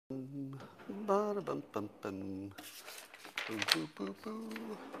Ba-da-bum-bum-bum. Boo, boo, boo, boo.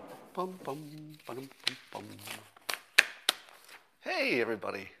 Bum, bum, ba-dum, bum, bum. Hey,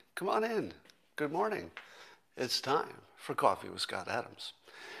 everybody. Come on in. Good morning. It's time for Coffee with Scott Adams.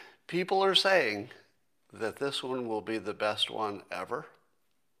 People are saying that this one will be the best one ever.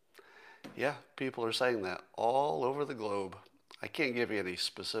 Yeah, people are saying that all over the globe. I can't give you any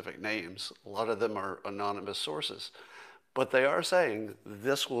specific names. A lot of them are anonymous sources. But they are saying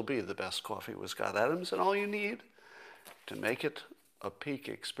this will be the best Coffee with Scott Adams, and all you need to make it a peak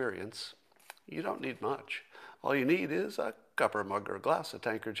experience, you don't need much. All you need is a cup or mug or glass, a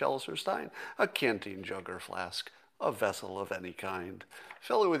tankard, chalice or stein, a canteen jug or flask, a vessel of any kind.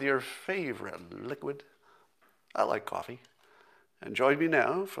 Fill it with your favorite liquid. I like coffee. And join me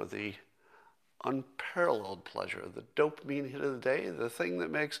now for the unparalleled pleasure, the dopamine hit of the day, the thing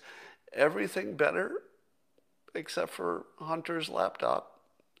that makes everything better except for Hunter's laptop.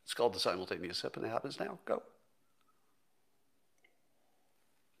 It's called the simultaneous sip, and it happens now. Go.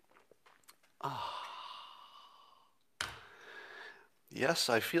 Yes,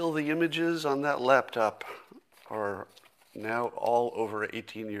 I feel the images on that laptop are now all over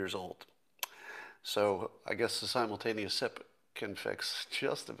 18 years old. So I guess the simultaneous sip can fix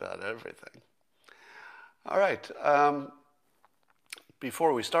just about everything. All right.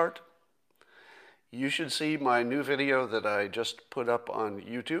 Before we start, you should see my new video that I just put up on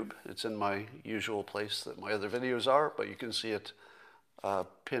YouTube. It's in my usual place that my other videos are, but you can see it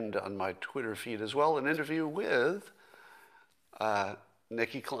pinned on my Twitter feed as well. An interview with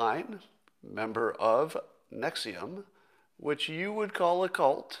Nikki Klein, member of NXIVM, which you would call a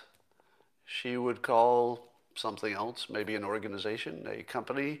cult. She would call something else, maybe an organization, a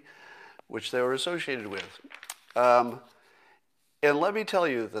company, which they were associated with. And let me tell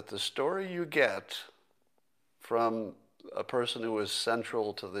you that the story you get from a person who was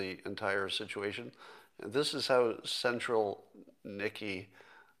central to the entire situation, and this is how central Nikki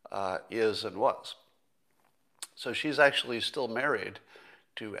is and was. So she's actually still married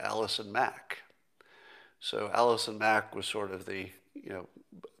to Allison Mack. So Allison Mack was sort of the,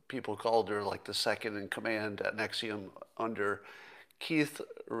 people called her like the second in command at NXIVM under Keith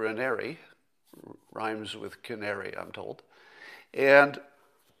Raniere, rhymes with canary, I'm told. And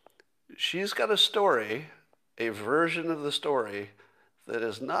she's got a story, a version of the story that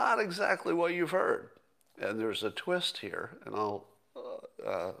is not exactly what you've heard. And there's a twist here, and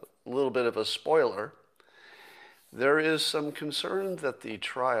a little bit of a spoiler. There is some concern that the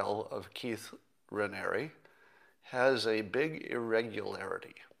trial of Keith Raniere has a big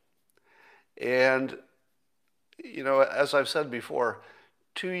irregularity. And, as I've said before,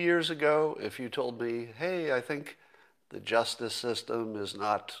 2 years ago, if you told me, hey, I think the justice system is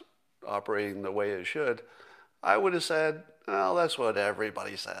not operating the way it should, I would have said, well, that's what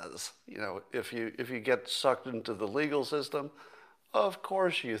everybody says. If you get sucked into the legal system, of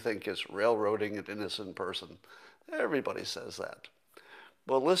course you think it's railroading an innocent person. Everybody says that.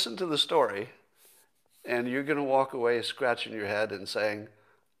 But listen to the story, and you're going to walk away scratching your head and saying,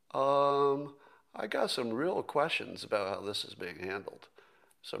 I got some real questions about how this is being handled.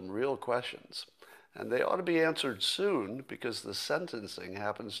 Some real questions. And they ought to be answered soon because the sentencing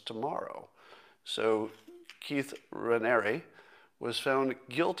happens tomorrow. So Keith Raniere was found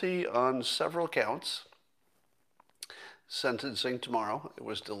guilty on several counts. Sentencing tomorrow. It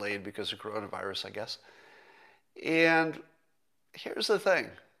was delayed because of coronavirus, I guess. And here's the thing.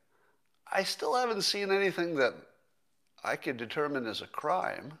 I still haven't seen anything that I could determine as a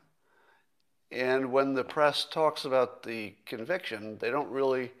crime. And when the press talks about the conviction, they don't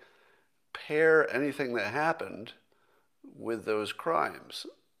really pair anything that happened with those crimes.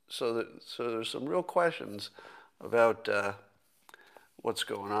 So there's some real questions about what's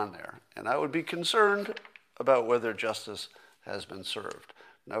going on there. And I would be concerned about whether justice has been served.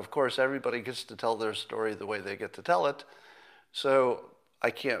 Now, of course, everybody gets to tell their story the way they get to tell it, so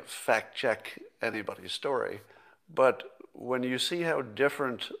I can't fact check anybody's story. But when you see how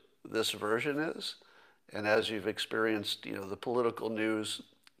different this version is, and as you've experienced, the political news,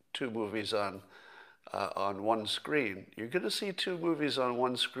 2 movies on one screen, you're going to see 2 movies on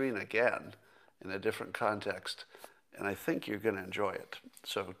one screen again in a different context, and I think you're going to enjoy it.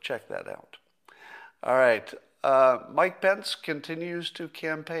 So check that out. All right. Mike Pence continues to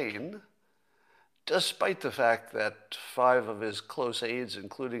campaign despite the fact that 5 of his close aides,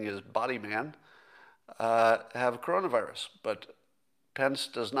 including his body man, have coronavirus. But Pence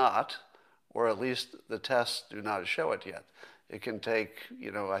does not, or at least the tests do not show it yet. It can take,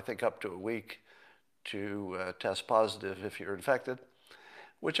 I think up to a week to test positive if you're infected,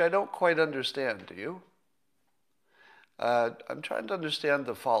 which I don't quite understand, do you? I'm trying to understand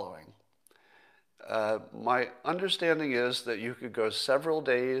the following. My understanding is that you could go several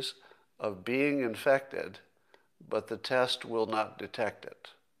days of being infected, but the test will not detect it.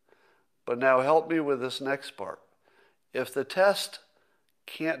 But now help me with this next part. If the test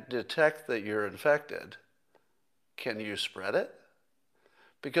can't detect that you're infected, can you spread it?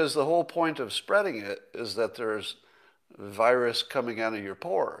 Because the whole point of spreading it is that there's virus coming out of your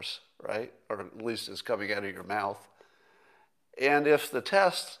pores, right? Or at least it's coming out of your mouth. And if the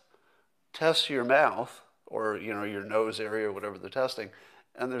test tests your mouth or your nose area or whatever they're testing,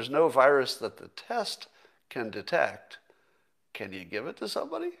 and there's no virus that the test can detect, can you give it to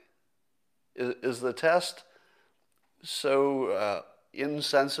somebody? Is the test so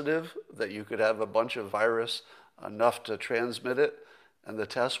insensitive that you could have a bunch of virus enough to transmit it and the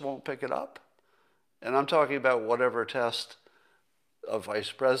test won't pick it up? And I'm talking about whatever test a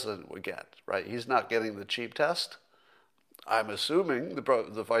vice president would get, right? He's not getting the cheap test. I'm assuming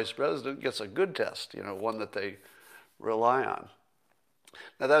the vice president gets a good test, one that they rely on.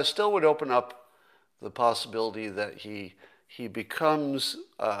 Now that still would open up the possibility that he becomes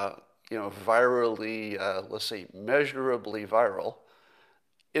virally, let's say measurably viral,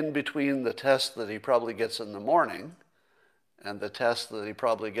 in between the test that he probably gets in the morning and the test that he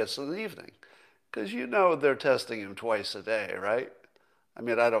probably gets in the evening. Because they're testing him twice a day, right? I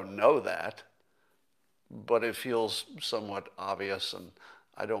mean, I don't know that, but it feels somewhat obvious, and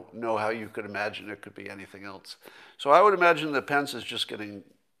I don't know how you could imagine it could be anything else. So I would imagine that Pence is just getting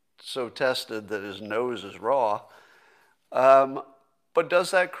so tested that his nose is raw. But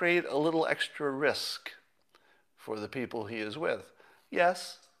does that create a little extra risk for the people he is with?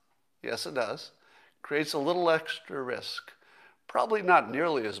 Yes. Yes, it does. Creates a little extra risk. Probably not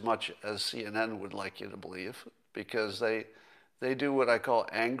nearly as much as CNN would like you to believe, because they do what I call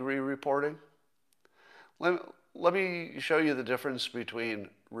angry reporting. Let me show you the difference between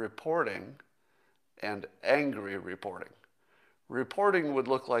reporting and angry reporting. Reporting would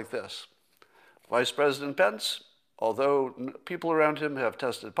look like this. Vice President Pence, although people around him have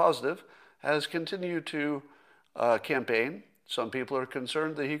tested positive, has continued to campaign. Some people are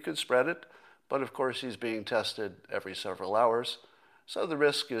concerned that he could spread it, but of course he's being tested every several hours, so the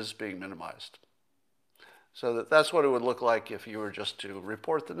risk is being minimized. So that's what it would look like if you were just to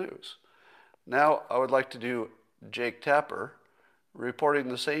report the news. Now I would like to do Jake Tapper reporting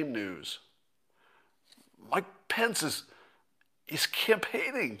the same news. Mike Pence is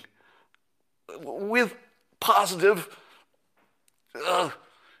campaigning with positive,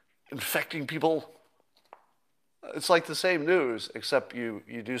 infecting people. It's like the same news, except you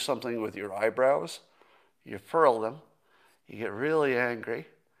do something with your eyebrows, you furl them, you get really angry,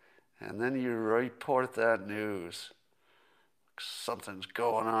 and then you report that news. Something's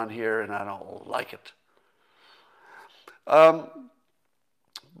going on here and I don't like it.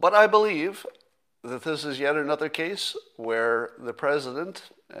 But I believe that this is yet another case where the president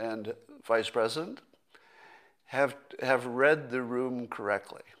and vice president have read the room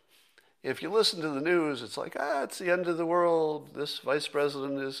correctly. If you listen to the news, it's like, it's the end of the world. This vice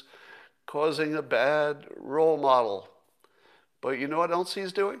president is causing a bad role model. But you know what else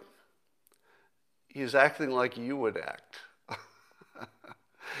he's doing? He's acting like you would act.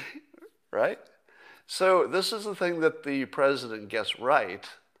 Right? So this is the thing that the president gets right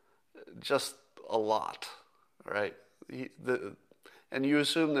just a lot, right? And you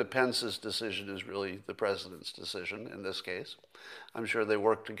assume that Pence's decision is really the president's decision in this case. I'm sure they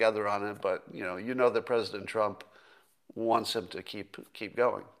work together on it, but you know that President Trump wants him to keep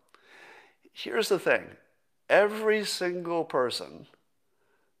going. Here's the thing. Every single person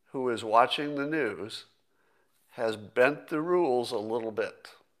who is watching the news has bent the rules a little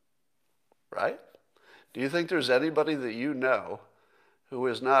bit, right? Do you think there's anybody that you know who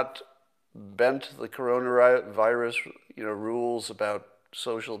has not bent the coronavirus, rules about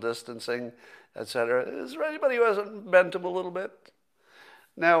social distancing, etc.? Is there anybody who hasn't bent them a little bit?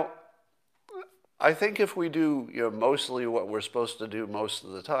 Now, I think if we do, mostly what we're supposed to do most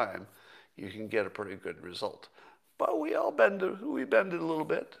of the time, you can get a pretty good result. But we all bend it a little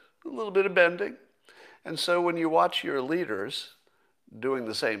bit of bending. And so when you watch your leaders doing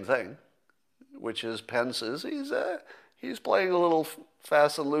the same thing, which is Pence's, he's playing a little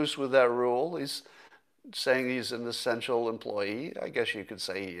fast and loose with that rule. He's saying he's an essential employee. I guess you could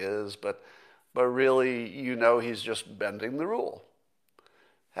say he is, but really, he's just bending the rule.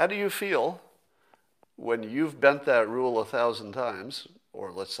 How do you feel when you've bent that rule 1,000 times,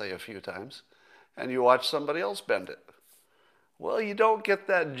 or let's say a few times, and you watch somebody else bend it? Well, you don't get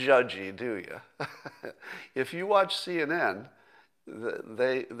that judgy, do you? If you watch CNN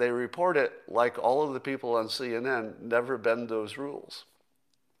They report it like all of the people on CNN never bend those rules.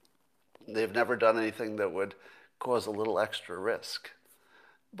 They've never done anything that would cause a little extra risk.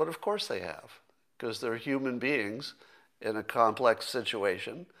 But of course they have, because they're human beings in a complex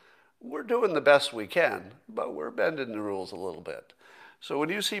situation. We're doing the best we can, but we're bending the rules a little bit. So when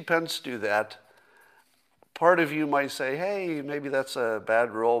you see Pence do that, part of you might say, hey, maybe that's a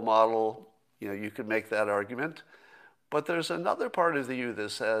bad role model. You could make that argument. But there's another part of you that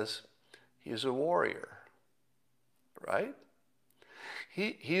says he's a warrior, right?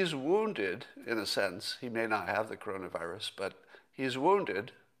 He's wounded, in a sense. He may not have the coronavirus, but he's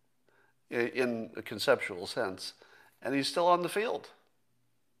wounded in a conceptual sense, and he's still on the field.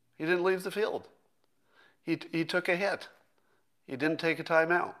 He didn't leave the field. He took a hit. He didn't take a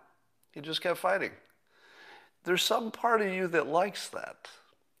timeout. He just kept fighting. There's some part of you that likes that,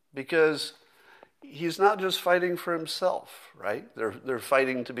 because he's not just fighting for himself, right? They're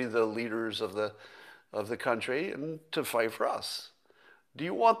fighting to be the leaders of the country and to fight for us. Do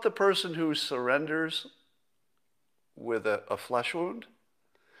you want the person who surrenders with a flesh wound?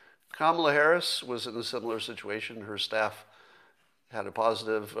 Kamala Harris was in a similar situation. Her staff had a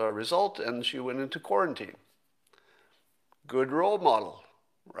positive result, and she went into quarantine. Good role model,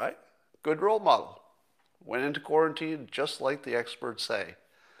 right? Good role model. Went into quarantine just like the experts say.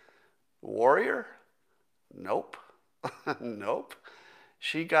 Warrior? Nope. Nope.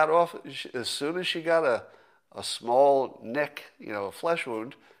 She got off, as soon as she got a small nick, a flesh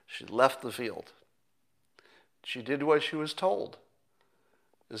wound, she left the field. She did what she was told.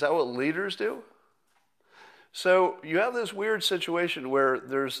 Is that what leaders do? So you have this weird situation where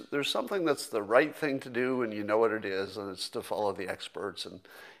there's something that's the right thing to do, and you know what it is, and it's to follow the experts and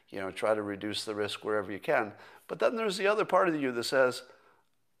try to reduce the risk wherever you can. But then there's the other part of you that says,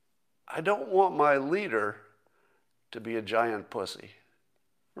 I don't want my leader to be a giant pussy,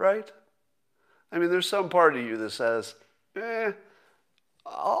 right? I mean, there's some part of you that says,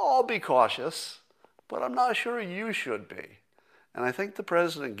 I'll be cautious, but I'm not sure you should be. And I think the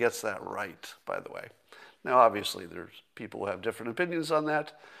president gets that right, by the way. Now, obviously, there's people who have different opinions on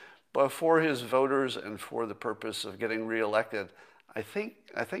that, but for his voters and for the purpose of getting reelected, I think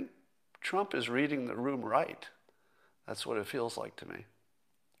Trump is reading the room right. That's what it feels like to me.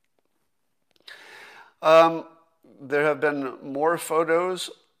 There have been more photos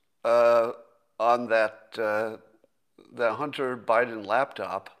on that Hunter Biden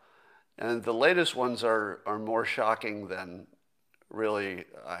laptop, and the latest ones are more shocking than really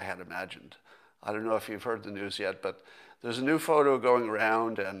I had imagined. I don't know if you've heard the news yet, but there's a new photo going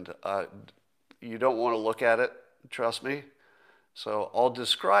around, and you don't want to look at it, trust me. So I'll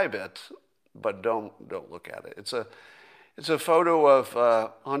describe it, but don't look at it. It's a photo of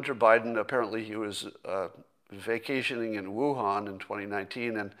Hunter Biden. Apparently he was vacationing in Wuhan in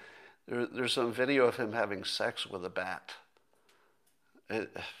 2019, and there's some video of him having sex with a bat.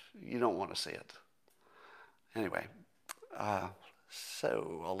 You don't want to see it. Anyway,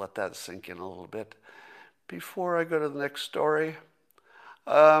 so I'll let that sink in a little bit. Before I go to the next story,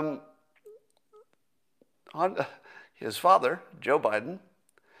 his father, Joe Biden,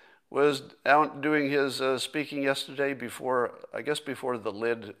 was out doing his speaking yesterday before the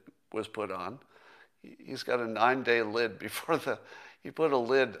lid was put on. He's got a 9-day lid he put a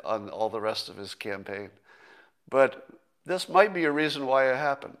lid on all the rest of his campaign. But this might be a reason why it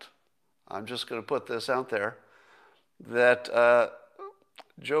happened. I'm just going to put this out there, that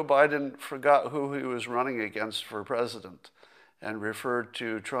Joe Biden forgot who he was running against for president and referred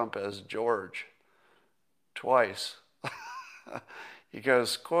to Trump as George twice. He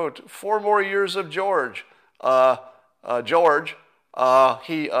goes, quote, 4 more years of George. George,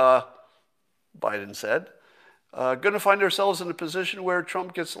 Biden said, going to find ourselves in a position where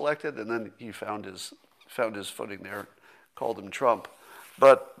Trump gets elected, and then he found his footing there, called him Trump.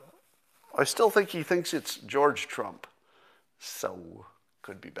 But I still think he thinks it's George Trump. So,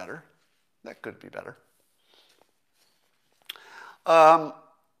 could be better. That could be better.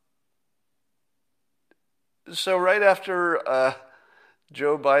 So right after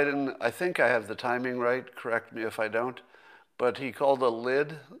Joe Biden, I think I have the timing right, correct me if I don't, but he called a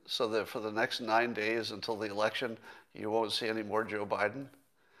lid so that for the next 9 days until the election, you won't see any more Joe Biden.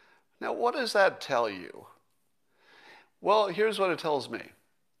 Now, what does that tell you? Well, here's what it tells me.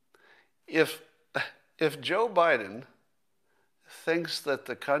 If Joe Biden thinks that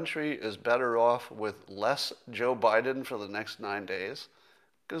the country is better off with less Joe Biden for the next 9 days,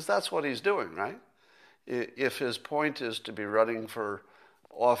 because that's what he's doing, right? If his point is to be running for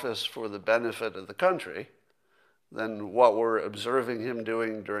office for the benefit of the country, then what we're observing him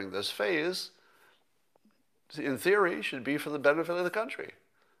doing during this phase in theory, should be for the benefit of the country.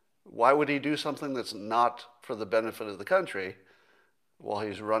 Why would he do something that's not for the benefit of the country while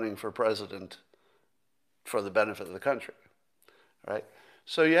he's running for president for the benefit of the country, right?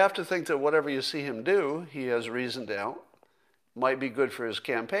 So you have to think that whatever you see him do, he has reason to doubt, might be good for his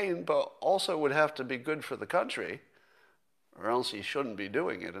campaign, but also would have to be good for the country, or else he shouldn't be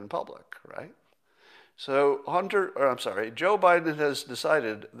doing it in public, right? So Joe Biden has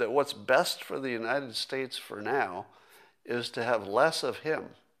decided that what's best for the United States for now is to have less of him.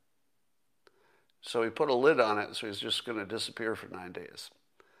 So he put a lid on it, so he's just going to disappear for 9 days.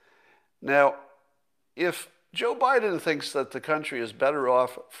 Now, if Joe Biden thinks that the country is better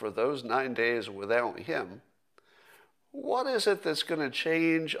off for those 9 days without him, what is it that's going to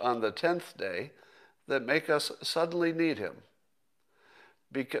change on the 10th day that make us suddenly need him?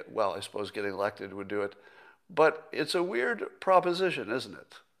 Because, well, I suppose getting elected would do it. But it's a weird proposition, isn't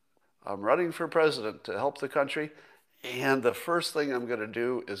it? I'm running for president to help the country, and the first thing I'm going to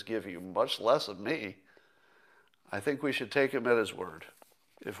do is give you much less of me. I think we should take him at his word.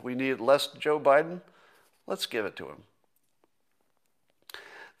 If we need less Joe Biden, let's give it to him.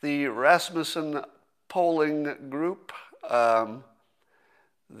 The Rasmussen polling group,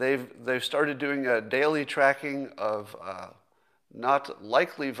 they've started doing a daily tracking of not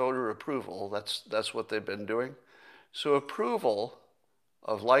likely voter approval. That's what they've been doing. So approval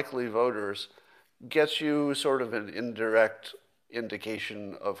of likely voters gets you sort of an indirect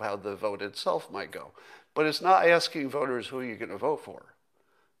indication of how the vote itself might go. But it's not asking voters who you're going to vote for.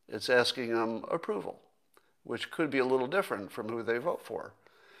 It's asking them approval, which could be a little different from who they vote for.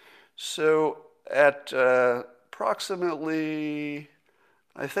 So at approximately,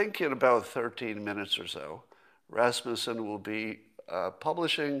 I think in about 13 minutes or so, Rasmussen will be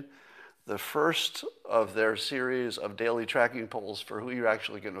publishing the first of their series of daily tracking polls for who you're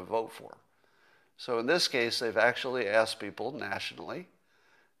actually going to vote for. So in this case, they've actually asked people nationally,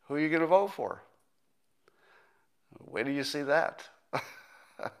 who are you going to vote for? Where do you see that?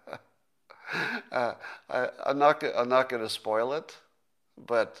 I'm not going to spoil it,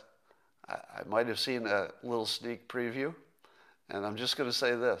 but I might have seen a little sneak preview, and I'm just going to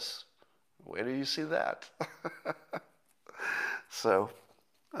say this. Where do you see that? So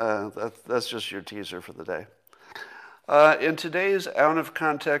that's just your teaser for the day. In today's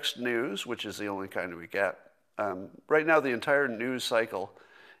out-of-context news, which is the only kind we get, right now the entire news cycle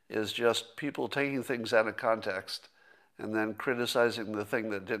is just people taking things out of context and then criticizing the thing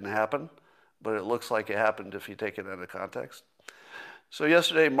that didn't happen, but it looks like it happened if you take it out of context. So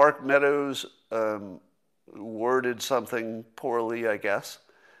yesterday, Mark Meadows worded something poorly, I guess,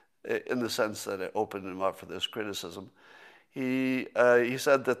 in the sense that it opened him up for this criticism. He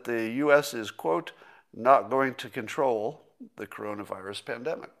said that the U.S. is, quote, not going to control the coronavirus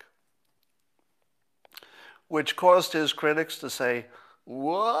pandemic, which caused his critics to say,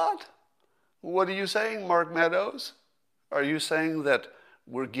 what? What are you saying, Mark Meadows? Are you saying that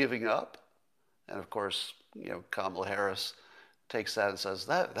we're giving up? And of course, Kamala Harris takes that and says,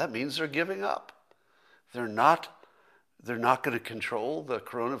 that means they're giving up. They're not going to control the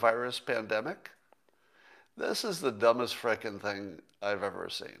coronavirus pandemic. This is the dumbest frickin' thing I've ever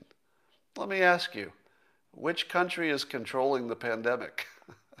seen. Let me ask you, which country is controlling the pandemic?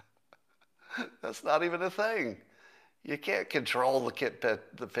 That's not even a thing. You can't control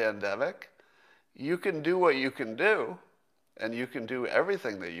the pandemic. You can do what you can do, and you can do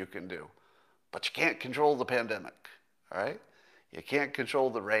everything that you can do, but you can't control the pandemic, all right? You can't control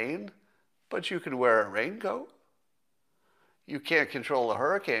the rain, but you can wear a raincoat. You can't control a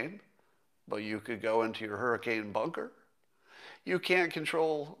hurricane, but you could go into your hurricane bunker. You can't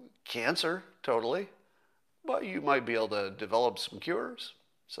control cancer totally, but you might be able to develop some cures,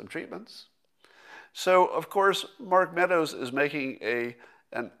 some treatments. So, of course, Mark Meadows is making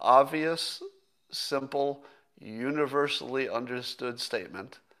an obvious, simple, universally understood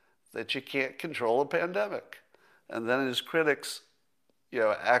statement that you can't control a pandemic. And then his critics,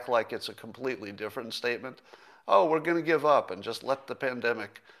 act like it's a completely different statement. Oh, we're going to give up and just let the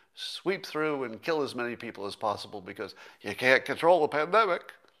pandemic sweep through and kill as many people as possible because you can't control the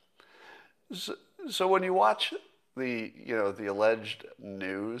pandemic. So when you watch the alleged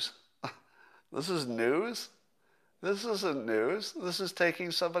news, this is news? This isn't news. This is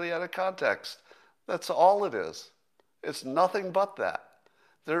taking somebody out of context. That's all it is. It's nothing but that.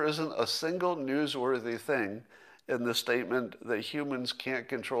 There isn't a single newsworthy thing in the statement that humans can't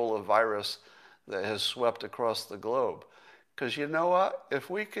control a virus that has swept across the globe. Because you know what? If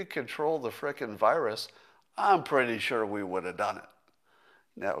we could control the frickin' virus, I'm pretty sure we would have done it.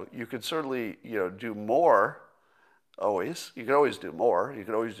 Now, you could certainly, do more, always. You could always do more. You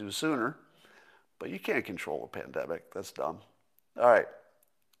could always do sooner. But you can't control a pandemic. That's dumb. All right.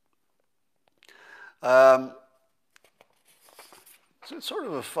 So it's sort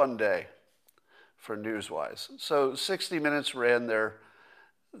of a fun day for Newswise. So 60 Minutes ran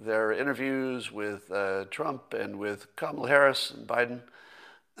their interviews with Trump and with Kamala Harris and Biden.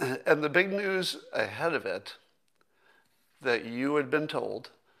 And the big news ahead of it that you had been told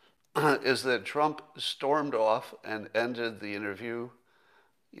is that Trump stormed off and ended the interview,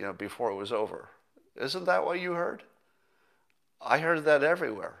 before it was over. Isn't that what you heard? I heard that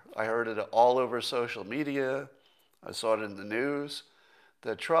everywhere. I heard it all over social media. I saw it in the news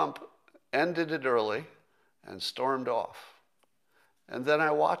that Trump ended it early and stormed off. And then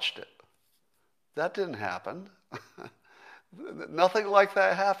I watched it. That didn't happen. Nothing like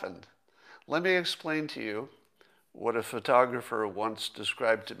that happened. Let me explain to you what a photographer once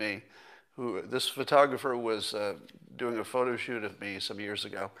described to me. This photographer was doing a photo shoot of me some years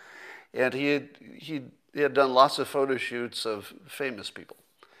ago, and he had done lots of photo shoots of famous people.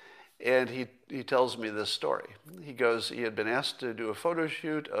 And he tells me this story. He goes, he had been asked to do a photo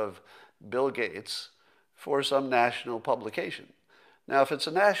shoot of Bill Gates for some national publication. Now, if it's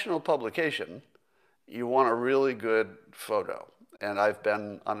a national publication, you want a really good photo. And I've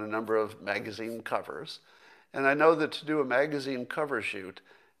been on a number of magazine covers. And I know that to do a magazine cover shoot,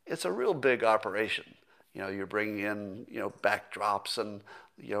 it's a real big operation. You're bringing in, backdrops and,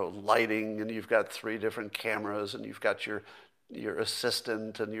 lighting, and you've got 3 different cameras, and you've got your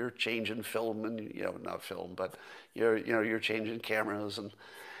assistant, and you're changing film, and, not film, but you're changing cameras. And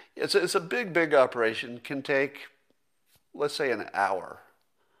it's a big operation. Can take, let's say, an hour.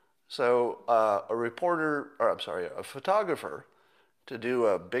 So a photographer to do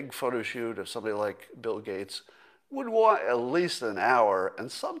a big photo shoot of somebody like Bill Gates would want at least an hour,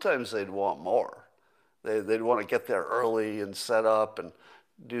 and sometimes they'd want more. They'd want to get there early and set up and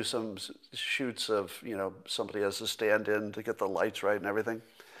do some shoots of, somebody has to stand in to get the lights right and everything.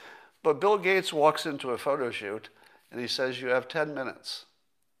 But Bill Gates walks into a photo shoot and he says, you have 10 minutes.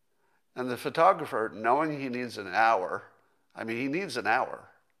 And the photographer, knowing he needs an hour, he needs an hour.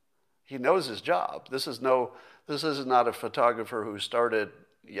 He knows his job. This is not a photographer who started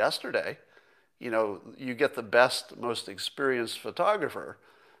yesterday. You get the best, most experienced photographer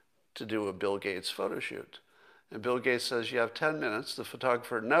to do a Bill Gates photo shoot. And Bill Gates says, you have 10 minutes. The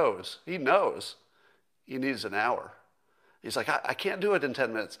photographer knows. He knows he needs an hour. He's like, I can't do it in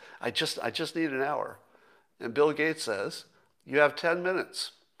 10 minutes. I just need an hour. And Bill Gates says, you have 10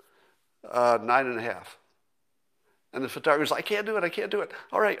 minutes, 9.5. And the photographer's like, I can't do it.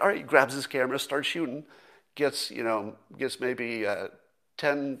 All right. He grabs his camera, starts shooting, gets maybe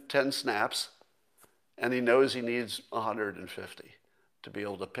 10 snaps, and he knows he needs 150 to be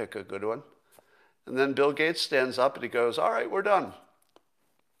able to pick a good one. And then Bill Gates stands up and he goes, all right, we're done.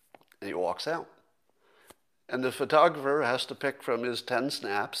 And he walks out. And the photographer has to pick from his 10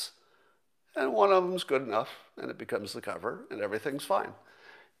 snaps, and one of them's good enough, and it becomes the cover, and everything's fine.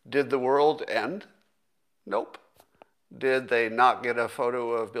 Did the world end? Nope. Did they not get a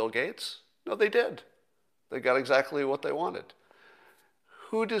photo of Bill Gates? No, they did. They got exactly what they wanted.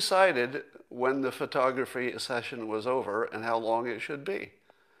 Who decided when the photography session was over and how long it should be?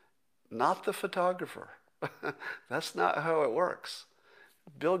 Not the photographer. That's not how it works.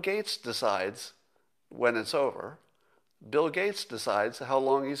 Bill Gates decides when it's over. Bill Gates decides how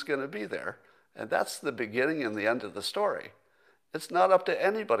long he's going to be there. And that's the beginning and the end of the story. It's not up to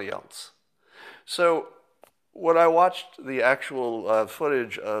anybody else. So when I watched the actual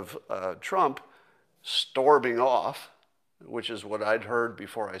footage of Trump storming off, which is what I'd heard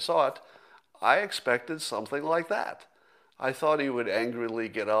before I saw it, I expected something like that. I thought he would angrily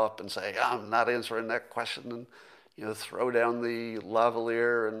get up and say, I'm not answering that question, and throw down the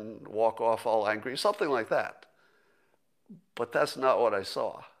lavalier and walk off all angry, something like that. But that's not what I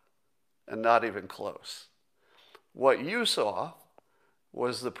saw, and not even close. What you saw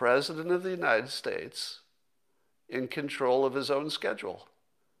was the President of the United States in control of his own schedule.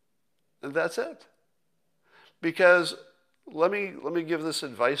 And that's it. Because let me give this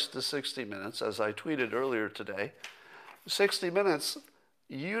advice to 60 Minutes, as I tweeted earlier today. 60 Minutes,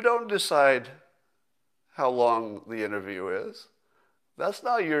 you don't decide how long the interview is. That's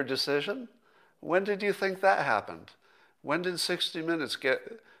not your decision. When did you think that happened? When did 60 Minutes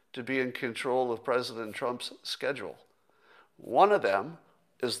get to be in control of President Trump's schedule? One of them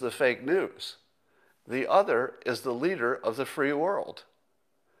is the fake news. The other is the leader of the free world.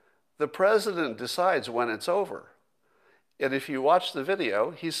 The president decides when it's over. And if you watch the video,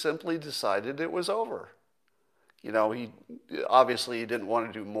 he simply decided it was over. He obviously didn't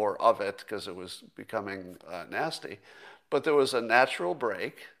want to do more of it because it was becoming nasty. But there was a natural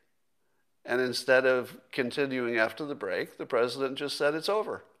break, And instead of continuing after the break, the president just said, it's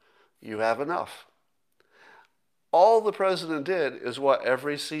over. You have enough. All the president did is what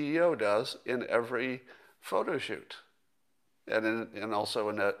every CEO does in every photo shoot and also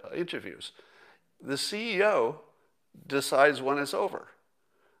in interviews. The CEO decides when it's over.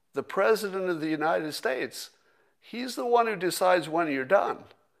 The president of the United States, he's the one who decides when you're done.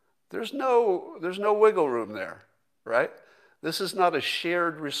 There's no wiggle room there, right? This is not a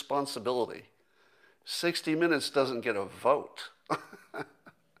shared responsibility. 60 Minutes doesn't get a vote.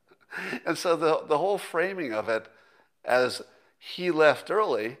 And so the whole framing of it as he left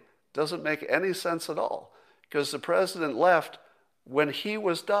early doesn't make any sense at all, because the president left when he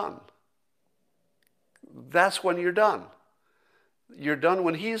was done. That's when you're done. You're done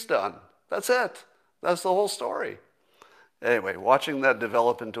when he's done. That's it. That's the whole story. Anyway, watching that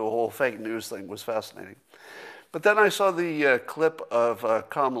develop into a whole fake news thing was fascinating. But then I saw the clip of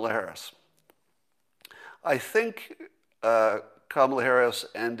Kamala Harris. I think Kamala Harris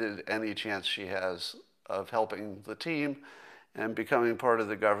ended any chance she has of helping the team and becoming part of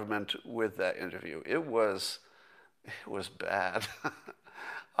the government with that interview. It was bad.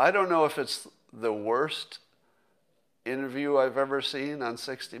 I don't know if it's the worst interview I've ever seen on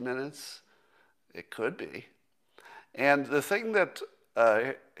 60 Minutes. It could be. And the thing that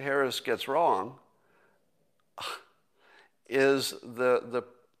Harris gets wrong is the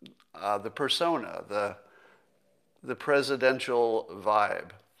persona, the presidential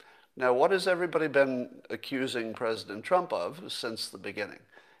vibe. Now, what has everybody been accusing President Trump of since the beginning?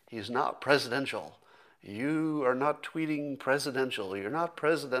 He's not presidential. You are not tweeting presidential. You're not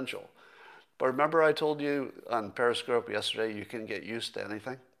presidential. But remember I told you on Periscope yesterday, you can get used to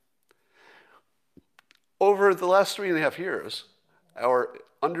anything? Over the last 3.5 years, our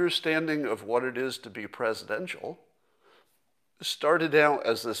understanding of what it is to be presidential started out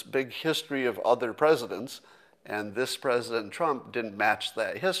as this big history of other presidents, and this President Trump didn't match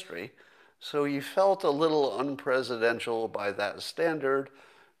that history. So he felt a little unpresidential by that standard,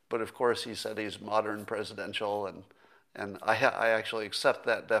 but of course he said he's modern presidential, and I actually accept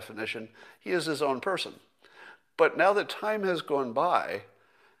that definition. He is his own person. But now that time has gone by,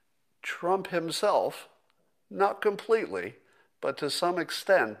 Trump himself, not completely, but to some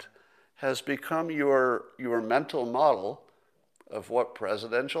extent, has become your mental model of what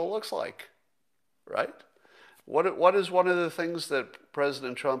presidential looks like, right? What is one of the things that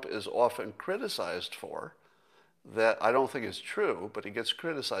President Trump is often criticized for that I don't think is true, but he gets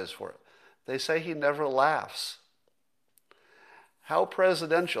criticized for it? They say he never laughs. How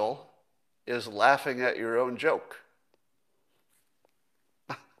presidential is laughing at your own joke?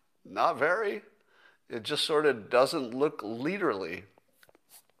 Not very. It just sort of doesn't look leaderly.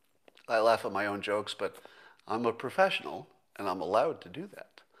 I laugh at my own jokes, but I'm a professional and I'm allowed to do that.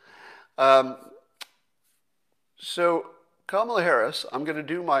 So Kamala Harris, I'm going to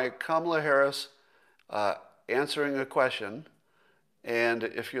do my Kamala Harris answering a question. And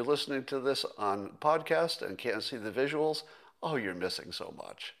if you're listening to this on podcast and can't see the visuals, oh, you're missing so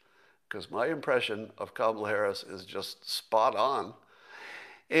much. Because my impression of Kamala Harris is just spot on.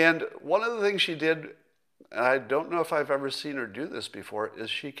 And one of the things she did, and I don't know if I've ever seen her do this before, is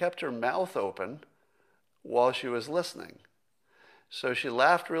she kept her mouth open while she was listening. So she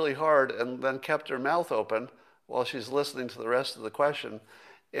laughed really hard and then kept her mouth open while she's listening to the rest of the question.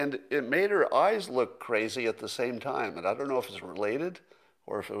 And it made her eyes look crazy at the same time. And I don't know if it's related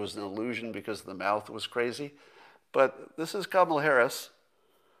or if it was an illusion because the mouth was crazy. But this is Kamala Harris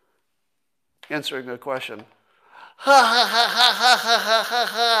answering a question. Ha ha ha ha ha ha ha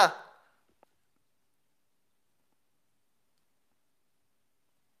ha.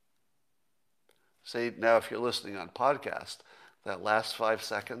 See, now if you're listening on podcast, that last 5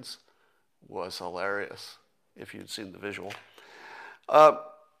 seconds was hilarious if you'd seen the visual.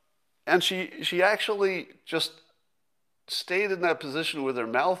 And she actually just stayed in that position with her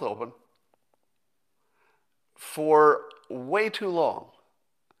mouth open for way too long.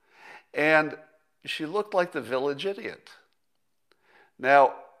 And she looked like the village idiot.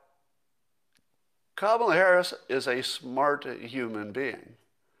 Now, Kamala Harris is a smart human being.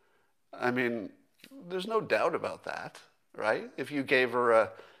 I mean, there's no doubt about that, right? If you gave her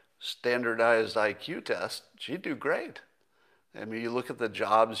a standardized IQ test, she'd do great. I mean, you look at the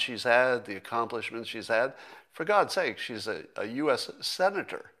jobs she's had, the accomplishments she's had. For God's sake, she's a U.S.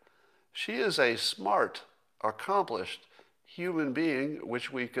 senator. She is a smart, accomplished human being,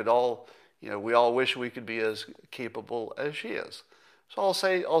 which we could all, we all wish we could be as capable as she is. So I'll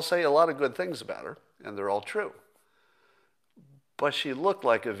say a lot of good things about her, and they're all true. But she looked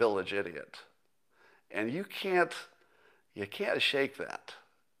like a village idiot. And you can't shake that,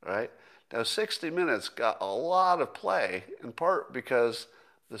 right? Now, 60 Minutes got a lot of play, in part because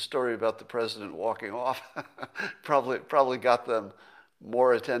the story about the president walking off probably got them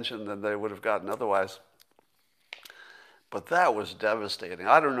more attention than they would have gotten otherwise. But that was devastating.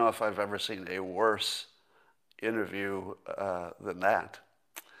 I don't know if I've ever seen a worse interview than that.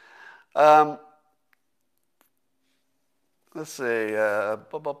 Let's see.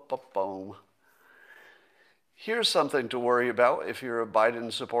 Here's something to worry about if you're a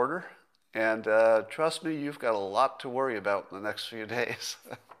Biden supporter. And trust me, you've got a lot to worry about in the next few days.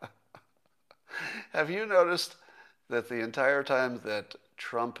 Have you noticed that the entire time that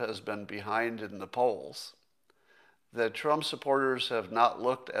Trump has been behind in the polls, that Trump supporters have not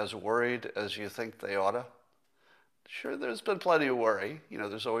looked as worried as you think they ought to? Sure, there's been plenty of worry. You know,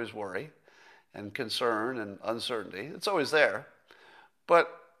 there's always worry and concern and uncertainty. It's always there.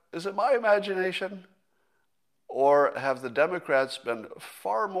 But is it my imagination? Or have the Democrats been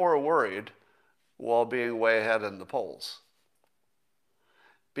far more worried while being way ahead in the polls?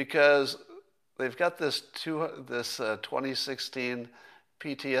 Because they've got this 2016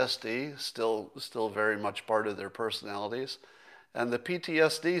 PTSD still very much part of their personalities. And the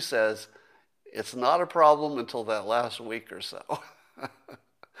PTSD says it's not a problem until that last week or so.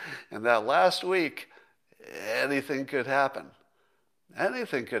 And that last week, anything could happen.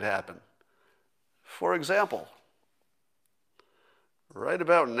 Anything could happen. For example, right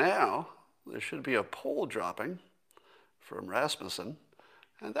about now, there should be a poll dropping from Rasmussen,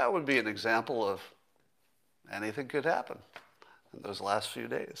 and that would be an example of anything could happen in those last few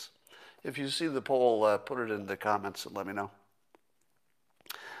days. If you see the poll, put it in the comments and let me know.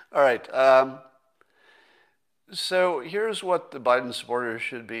 All right. So here's what the Biden supporters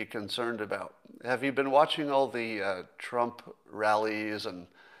should be concerned about. Have you been watching all the Trump rallies and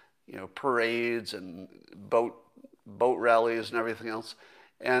parades and boat rallies and everything else?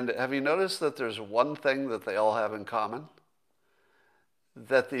 And have you noticed that there's one thing that they all have in common?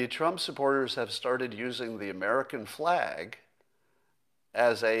 That the Trump supporters have started using the American flag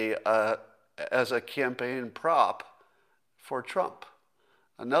as a campaign prop for Trump.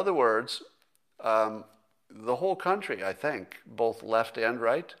 In other words, the whole country, I think, both left and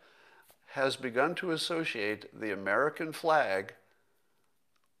right, has begun to associate the American flag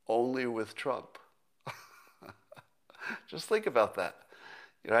only with Trump. Just think about that.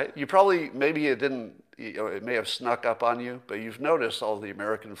 Right? You probably, maybe it didn't, it may have snuck up on you, but you've noticed all the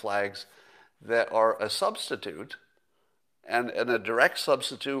American flags that are a substitute and a direct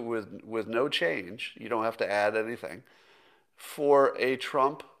substitute with no change. You don't have to add anything for a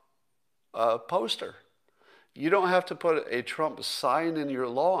Trump poster. You don't have to put a Trump sign in your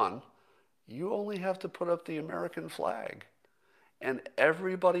lawn. You only have to put up the American flag, and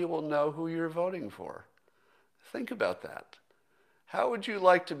everybody will know who you're voting for. Think about that. How would you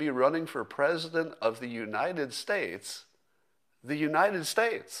like to be running for president of the United States? The United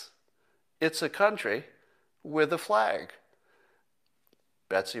States. It's a country with a flag.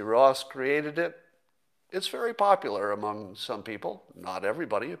 Betsy Ross created it. It's very popular among some people. Not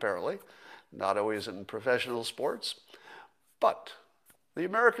everybody, apparently. Not always in professional sports. But the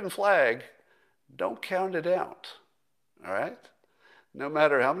American flag, don't count it out. All right? No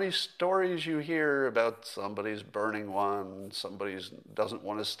matter how many stories you hear about somebody's burning one, somebody doesn't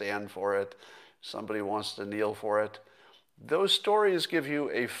want to stand for it, somebody wants to kneel for it, those stories give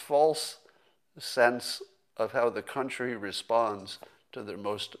you a false sense of how the country responds to their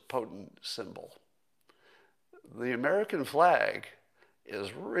most potent symbol. The American flag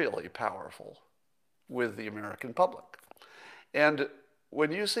is really powerful with the American public. And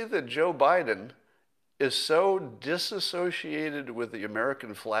when you see that Joe Biden is so disassociated with the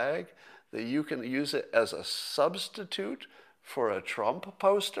American flag that you can use it as a substitute for a Trump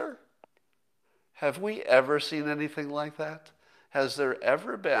poster? Have we ever seen anything like that? Has there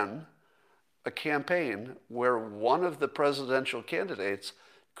ever been a campaign where one of the presidential candidates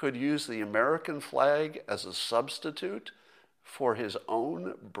could use the American flag as a substitute for his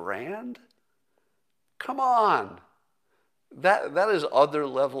own brand? Come on. That is other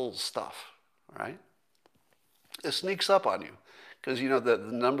level stuff, right? It sneaks up on you because, the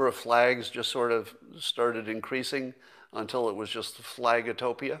number of flags just sort of started increasing until it was just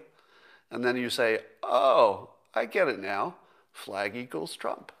Flagotopia. And then you say, oh, I get it now. Flag equals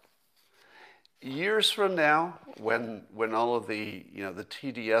Trump. Years from now, when all of the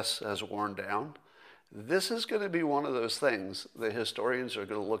TDS has worn down, this is going to be one of those things that historians are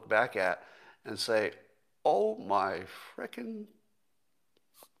going to look back at and say, oh my frickin'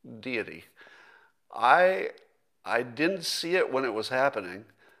 deity. I didn't see it when it was happening,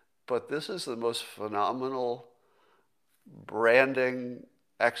 but this is the most phenomenal branding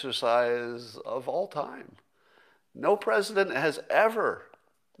exercise of all time. No president has ever,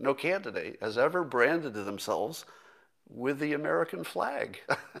 no candidate has ever branded themselves with the American flag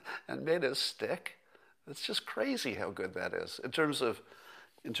and made it stick. It's just crazy how good that is in terms of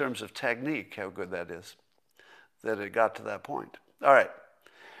technique, how good that is, that it got to that point. All right.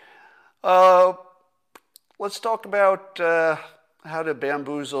 Let's talk about how to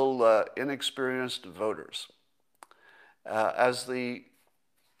bamboozle inexperienced voters. As the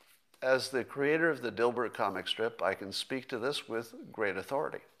creator of the Dilbert comic strip, I can speak to this with great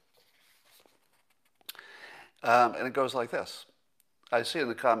authority. And it goes like this. I see in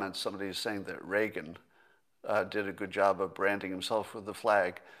the comments somebody saying that Reagan did a good job of branding himself with the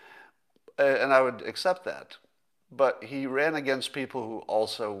flag. And I would accept that. But he ran against people who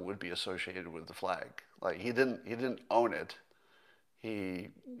also would be associated with the flag. Like he didn't own it. He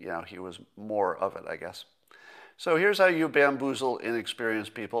was more of it, I guess. So here's how you bamboozle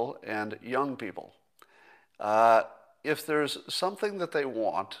inexperienced people and young people. If there's something that they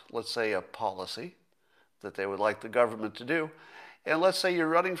want, let's say a policy that they would like the government to do, and let's say you're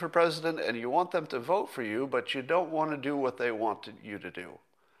running for president and you want them to vote for you, but you don't want to do what they want you to do.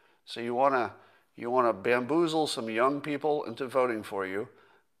 So you want to bamboozle some young people into voting for you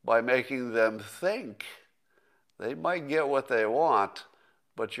by making them think they might get what they want,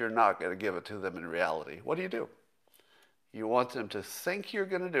 but you're not going to give it to them in reality. What do? You want them to think you're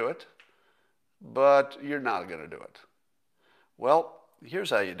going to do it, but you're not going to do it. Well, here's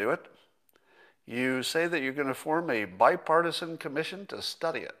how you do it. You say that you're going to form a bipartisan commission to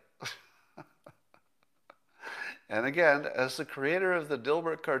study it. And again, as the creator of the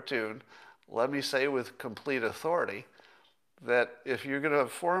Dilbert cartoon, let me say with complete authority that if you're going to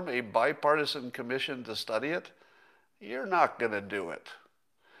form a bipartisan commission to study it, you're not going to do it.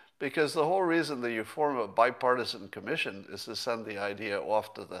 Because the whole reason that you form a bipartisan commission is to send the idea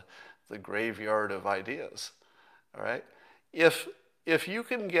off to the graveyard of ideas. All right? If you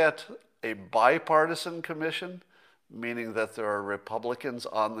can get a bipartisan commission, meaning that there are Republicans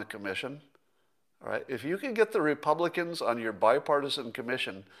on the commission, all right? If you can get the Republicans on your bipartisan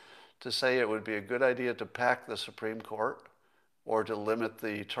commission to say it would be a good idea to pack the Supreme Court or to limit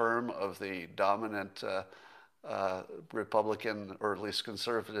the term of the dominant Republican, or at least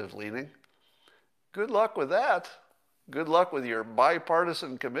conservative leaning, good luck with that. Good luck with your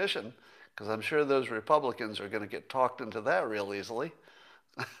bipartisan commission, because I'm sure those Republicans are going to get talked into that real easily.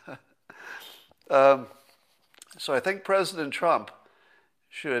 So I think President Trump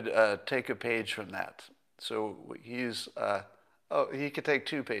should take a page from that. So he could take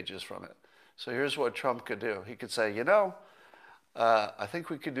 2 pages from it. So here's what Trump could do. He could say, I think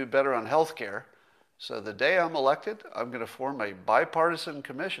we could do better on health care. So the day I'm elected, I'm going to form a bipartisan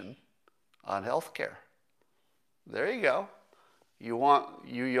commission on health care. There you go.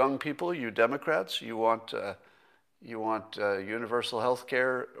 You young people, you Democrats, you want universal health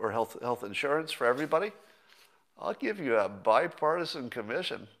care or health insurance for everybody? I'll give you a bipartisan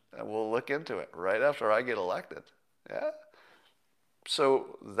commission and we'll look into it right after I get elected. Yeah?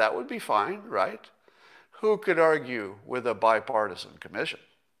 So that would be fine, right? Who could argue with a bipartisan commission?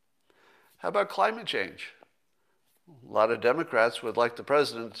 How about climate change? A lot of Democrats would like the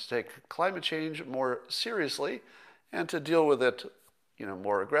president to take climate change more seriously and to deal with it,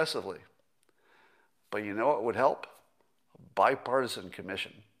 more aggressively. But you know what would help? A bipartisan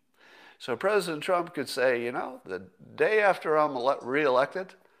commission. So President Trump could say, the day after I'm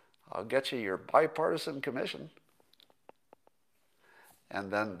reelected, I'll get you your bipartisan commission.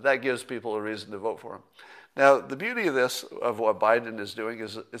 And then that gives people a reason to vote for him. Now, the beauty of this, of what Biden is doing,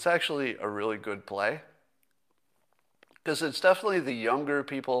 is it's actually a really good play. Because it's definitely the younger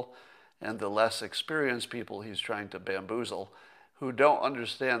people and the less experienced people he's trying to bamboozle who don't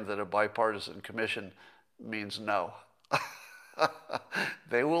understand that a bipartisan commission means no.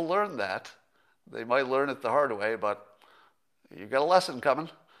 They will learn that. They might learn it the hard way, but you got a lesson coming,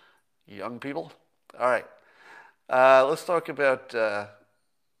 young people. All right. Let's talk about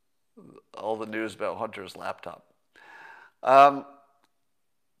all the news about Hunter's laptop. So,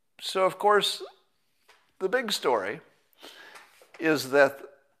 of course, the big story is that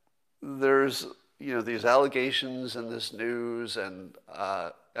there's these allegations and this news and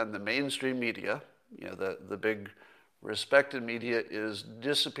the mainstream media, the big respected media, is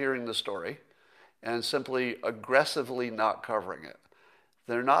disappearing the story and simply aggressively not covering it.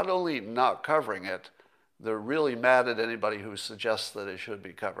 They're not only not covering it, they're really mad at anybody who suggests that it should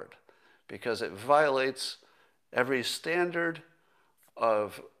be covered, because it violates every standard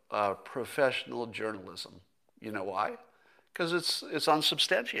of professional journalism. You know why? Because it's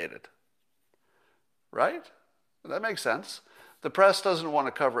unsubstantiated, right? That makes sense. The press doesn't want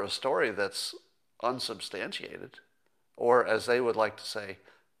to cover a story that's unsubstantiated, or as they would like to say,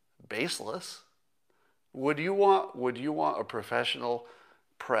 baseless. Would you want a professional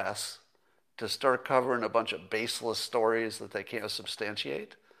press to start covering a bunch of baseless stories that they can't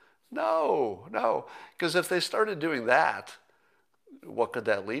substantiate? No, no. Because if they started doing that, what could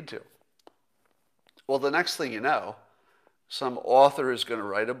that lead to? Well, the next thing you know, some author is going to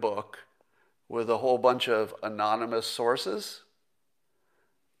write a book with a whole bunch of anonymous sources,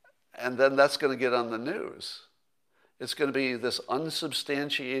 and then that's going to get on the news. It's going to be this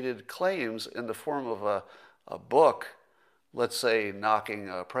unsubstantiated claims in the form of a book, let's say knocking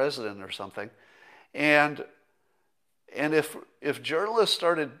a president or something. And if journalists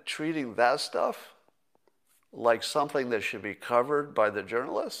started treating that stuff like something that should be covered by the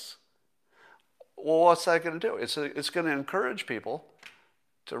journalists, well, what's that going to do? It's going to encourage people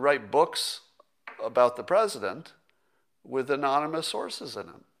to write books about the president with anonymous sources in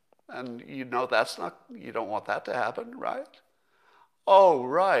them. And you don't want that to happen, right? Oh,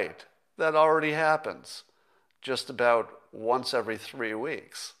 right. That already happens just about once every 3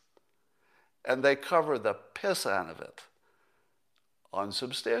 weeks. And they cover the piss out of it,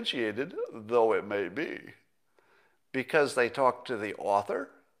 unsubstantiated though it may be, because they talk to the author.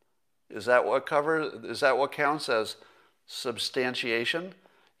 Is that what counts as substantiation?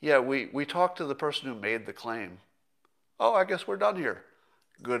 Yeah, we talked to the person who made the claim. Oh, I guess we're done here.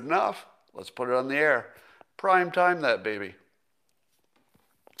 Good enough. Let's put it on the air. Prime time that baby.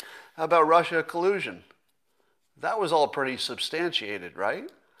 How about Russia collusion? That was all pretty substantiated,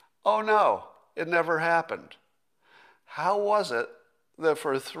 right? Oh no, it never happened. How was it that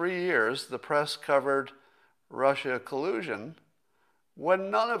for 3 years the press covered Russia collusion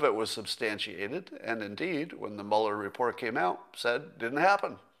when none of it was substantiated, and indeed, when the Mueller report came out, said didn't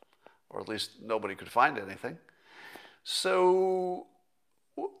happen, or at least nobody could find anything? So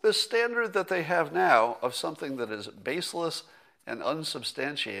the standard that they have now of something that is baseless and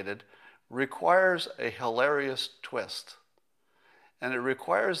unsubstantiated requires a hilarious twist. And it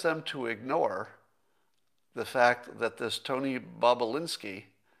requires them to ignore the fact that this Tony Bobulinski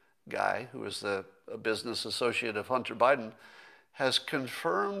guy, who is a business associate of Hunter Biden, has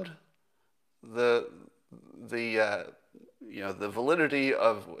confirmed the validity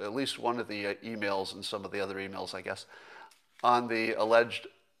of at least one of the emails and some of the other emails, I guess, on the alleged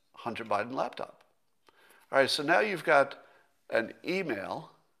Hunter Biden laptop. All right, so now you've got an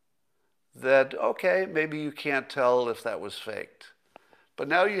email that, okay, maybe you can't tell if that was faked. But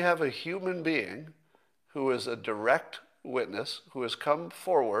now you have a human being who is a direct witness, who has come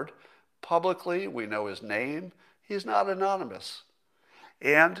forward publicly. We know his name. He's not anonymous.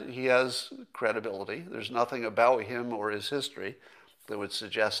 And he has credibility. There's nothing about him or his history that would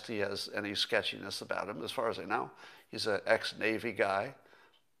suggest he has any sketchiness about him, as far as I know. He's an ex-Navy guy.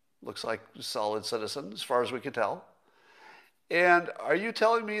 Looks like a solid citizen, as far as we can tell. And are you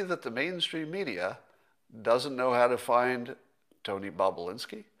telling me that the mainstream media doesn't know how to find Tony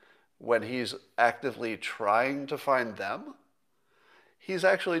Bobulinski when he's actively trying to find them? He's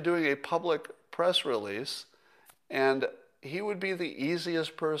actually doing a public press release, and he would be the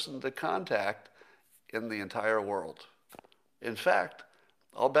easiest person to contact in the entire world. In fact,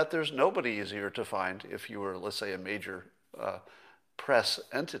 I'll bet there's nobody easier to find if you were, let's say, a major press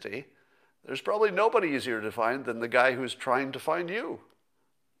entity. There's probably nobody easier to find than the guy who's trying to find you,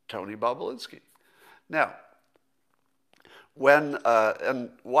 Tony Bobulinski. Now, when and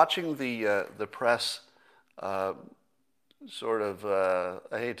watching the press sort of,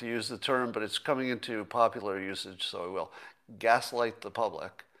 I hate to use the term, but it's coming into popular usage, so I will, gaslight the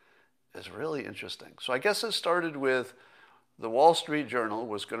public, is really interesting. So I guess it started with the Wall Street Journal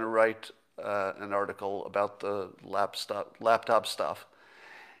was going to write an article about the laptop stuff.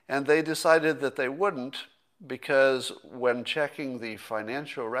 And they decided that they wouldn't because when checking the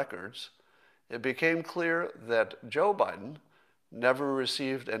financial records, it became clear that Joe Biden never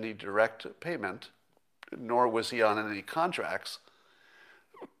received any direct payment, nor was he on any contracts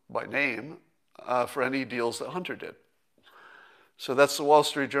by name for any deals that Hunter did. So that's the Wall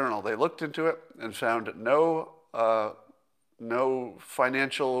Street Journal. They looked into it and found no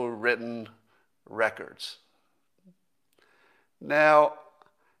financial written records. Now,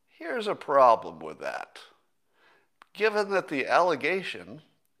 here's a problem with that. Given that the allegation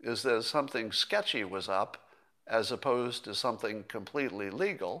is that something sketchy was up as opposed to something completely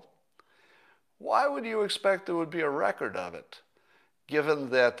legal, why would you expect there would be a record of it, given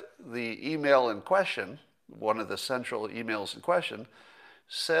that the email in question, one of the central emails in question,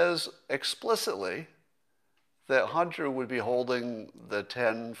 says explicitly that Hunter would be holding the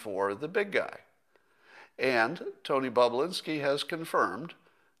 10 for the big guy? And Tony Bobulinski has confirmed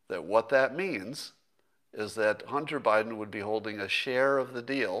that what that means is that Hunter Biden would be holding a share of the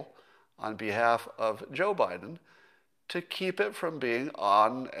deal on behalf of Joe Biden to keep it from being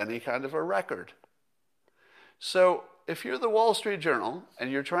on any kind of a record. So if you're the Wall Street Journal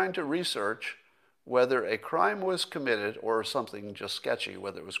and you're trying to research whether a crime was committed or something just sketchy,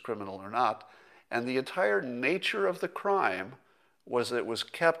 whether it was criminal or not, and the entire nature of the crime was that it was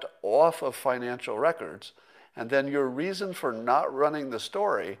kept off of financial records, and then your reason for not running the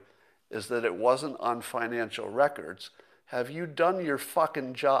story is that it wasn't on financial records, have you done your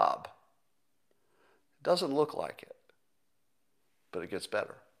fucking job? It doesn't look like it, but it gets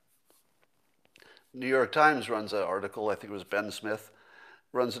better. New York Times runs an article, I think it was Ben Smith,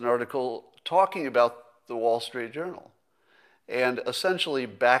 runs an article talking about the Wall Street Journal and essentially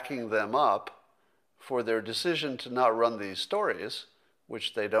backing them up for their decision to not run these stories,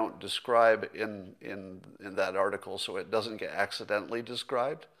 which they don't describe in that article, so it doesn't get accidentally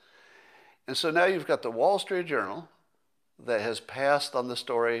described. And so now you've got the Wall Street Journal that has passed on the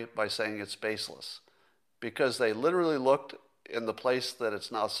story by saying it's baseless because they literally looked in the place that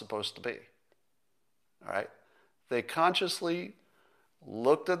it's not supposed to be. All right? They consciously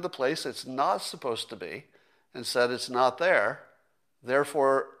looked at the place it's not supposed to be and said it's not there,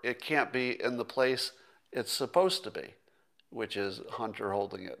 therefore it can't be in the place it's supposed to be, which is Hunter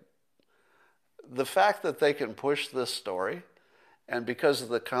holding it. The fact that they can push this story, and because of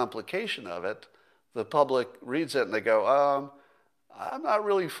the complication of it, the public reads it and they go, I'm not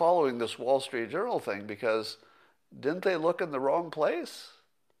really following this Wall Street Journal thing because didn't they look in the wrong place?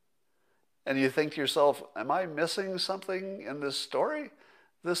 And you think to yourself, am I missing something in this story?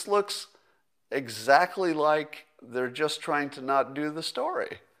 This looks exactly like they're just trying to not do the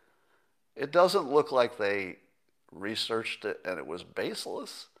story. It doesn't look like they researched it and it was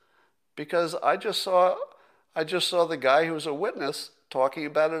baseless, because I just saw the guy who was a witness talking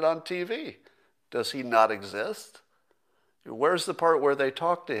about it on TV. Does he not exist? Where's the part where they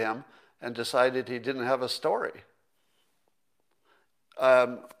talked to him and decided he didn't have a story?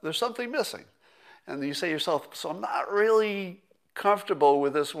 There's something missing. And you say to yourself, so I'm not really comfortable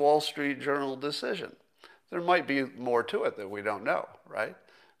with this Wall Street Journal decision. There might be more to it that we don't know, right?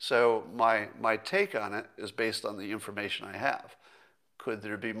 So my take on it is based on the information I have. Could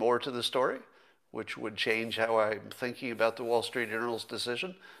there be more to the story, which would change how I'm thinking about the Wall Street Journal's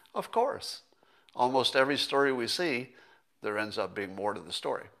decision? Of course. Almost every story we see, there ends up being more to the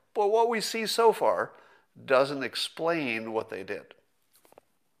story. But what we see so far doesn't explain what they did.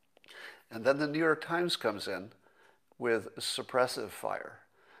 And then the New York Times comes in with suppressive fire,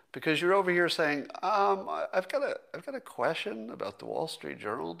 because you're over here saying, I've got a question about the Wall Street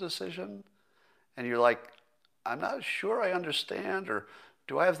Journal decision, and you're like, I'm not sure I understand, or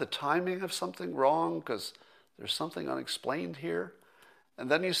do I have the timing of something wrong because there's something unexplained here? And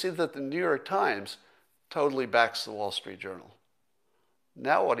then you see that the New York Times totally backs the Wall Street Journal.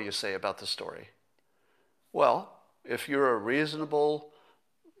 Now what do you say about the story? Well, if you're a reasonable,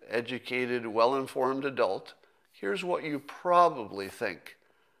 educated, well-informed adult, here's what you probably think.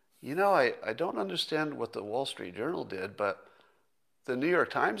 You know, I don't understand what the Wall Street Journal did, but the New York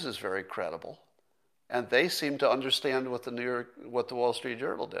Times is very credible, and they seem to understand what the Wall Street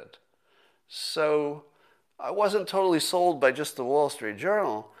Journal did. So I wasn't totally sold by just the Wall Street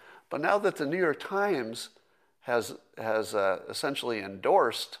Journal, but now that the New York Times has essentially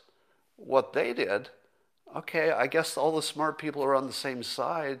endorsed what they did, okay, I guess all the smart people are on the same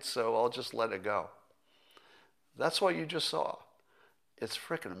side, so I'll just let it go. That's what you just saw. It's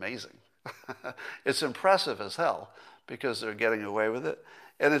freaking amazing. It's impressive as hell because they're getting away with it.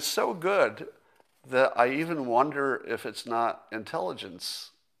 And it's so good that I even wonder if it's not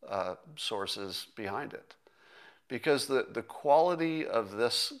intelligence sources behind it. Because the quality of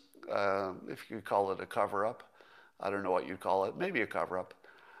this, if you call it a cover-up, I don't know what you'd call it, maybe a cover-up.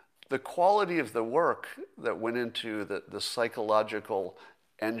 The quality of the work that went into the psychological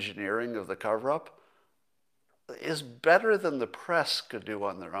engineering of the cover-up is better than the press could do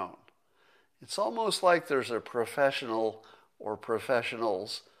on their own. It's almost like there's a professional or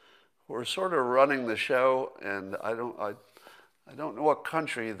professionals who are sort of running the show, and I don't know what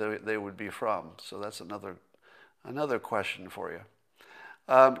country they would be from. So that's another question for you.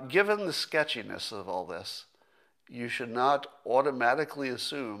 Given the sketchiness of all this, you should not automatically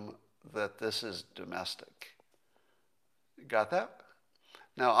assume that this is domestic. Got that?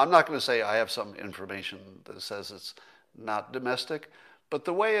 Now, I'm not going to say I have some information that says it's not domestic, but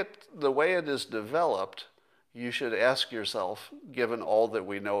the way it is developed, you should ask yourself, given all that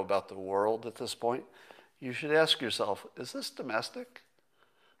we know about the world at this point, you should ask yourself, is this domestic?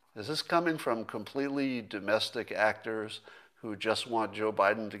 Is this coming from completely domestic actors who just want Joe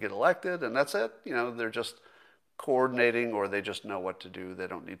Biden to get elected and that's it? You know, they're just coordinating, or they just know what to do. They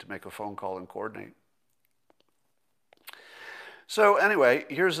don't need to make a phone call and coordinate. So anyway,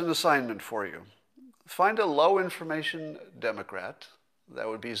 here's an assignment for you. Find a low information Democrat. That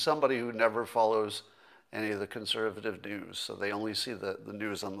would be somebody who never follows any of the conservative news, so they only see the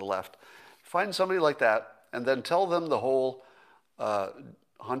news on the left. Find somebody like that, and then tell them the whole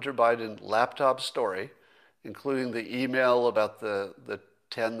Hunter Biden laptop story, including the email about the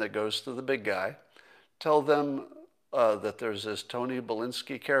 10 that goes to the big guy. Tell them that there's this Tony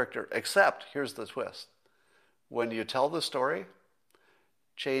Belinsky character, except, here's the twist. When you tell the story,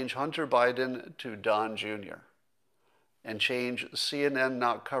 change Hunter Biden to Don Jr. and change CNN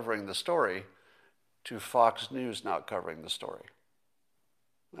not covering the story to Fox News not covering the story.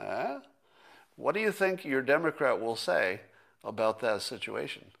 What do you think your Democrat will say about that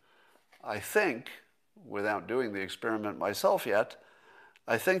situation? I think, without doing the experiment myself yet,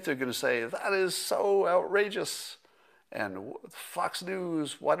 I think they're going to say, that is so outrageous. And Fox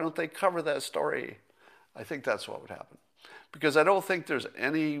News, why don't they cover that story? I think that's what would happen. Because I don't think there's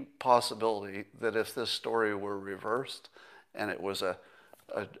any possibility that if this story were reversed and it was a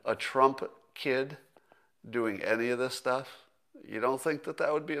Trump kid doing any of this stuff, you don't think that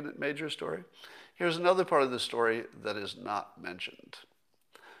that would be a major story? Here's another part of the story that is not mentioned.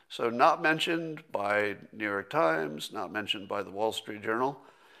 So not mentioned by New York Times, not mentioned by the Wall Street Journal.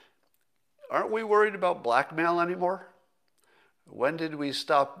 Aren't we worried about blackmail anymore? When did we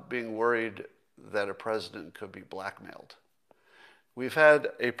stop being worried that a president could be blackmailed? We've had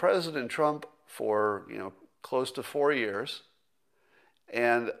a President Trump for, close to 4 years,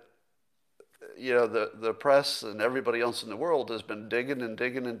 and the press and everybody else in the world has been digging and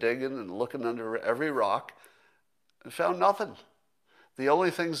digging and digging and looking under every rock and found nothing. The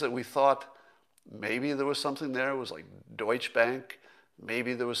only things that we thought maybe there was something there was like Deutsche Bank,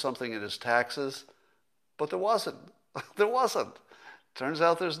 maybe there was something in his taxes, but there wasn't. There wasn't. Turns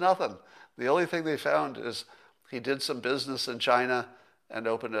out there's nothing. The only thing they found is he did some business in China and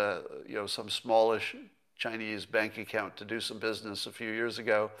opened some smallish Chinese bank account to do some business a few years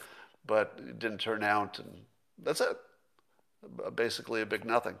ago, but it didn't turn out, and that's it. Basically a big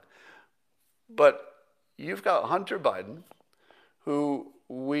nothing. But you've got Hunter Biden, who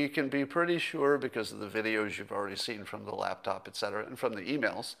we can be pretty sure, because of the videos you've already seen from the laptop, et cetera, and from the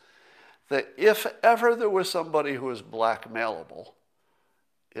emails, that if ever there was somebody who was blackmailable,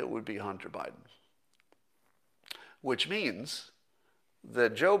 it would be Hunter Biden. Which means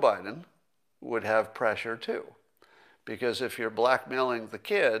that Joe Biden would have pressure too. Because if you're blackmailing the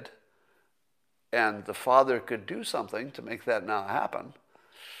kid and the father could do something to make that not happen,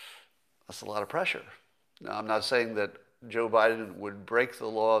 that's a lot of pressure. Now, I'm not saying that Joe Biden would break the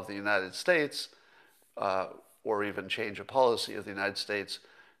law of the United States or even change a policy of the United States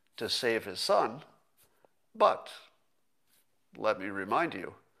to save his son, but let me remind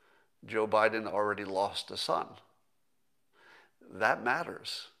you, Joe Biden already lost a son. That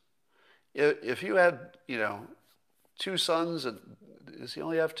matters. If you had, 2 sons, and does he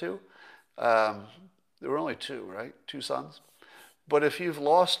only have 2? There were only 2, right? 2 sons. But if you've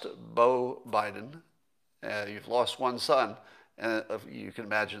lost Beau Biden, you've lost one son, and you can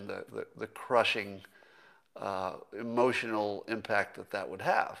imagine the crushing emotional impact that would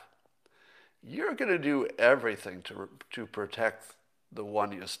have. You're going to do everything to protect the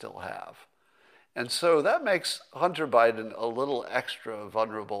one you still have. And so that makes Hunter Biden a little extra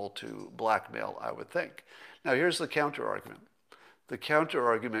vulnerable to blackmail, I would think. Now, here's the counter-argument. The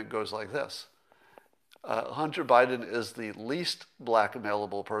counter-argument goes like this. Hunter Biden is the least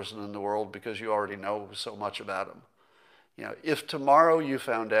blackmailable person in the world because you already know so much about him. If tomorrow you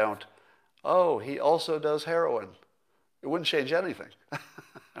found out, oh, he also does heroin, it wouldn't change anything,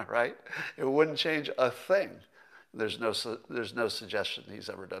 right? It wouldn't change a thing. There's no suggestion he's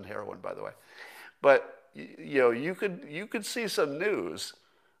ever done heroin, by the way. But you could see some news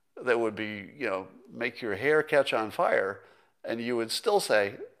that would be make your hair catch on fire, and you would still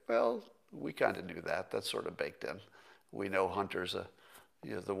say, well, we kind of knew that. That's sort of baked in. We know Hunter's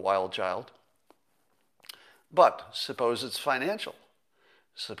the wild child. But suppose it's financial.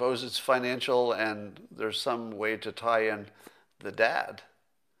 Suppose it's financial and there's some way to tie in the dad.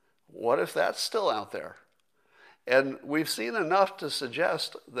 What if that's still out there? And we've seen enough to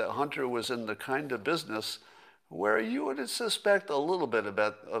suggest that Hunter was in the kind of business where you would suspect a little bit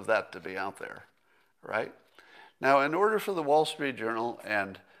of that to be out there, right? Now, in order for the Wall Street Journal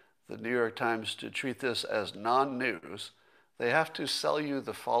and the New York Times to treat this as non-news, they have to sell you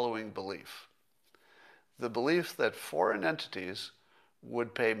the following belief. The belief that foreign entities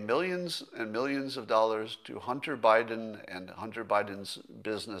would pay millions and millions of dollars to Hunter Biden and Hunter Biden's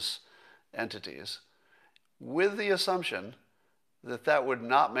business entities with the assumption that that would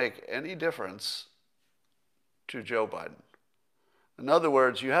not make any difference to Joe Biden. In other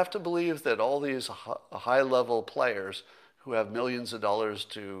words, you have to believe that all these high-level players who have millions of dollars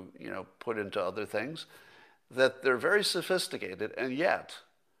to, put into other things, that they're very sophisticated, and yet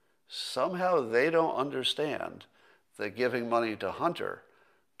somehow they don't understand that giving money to Hunter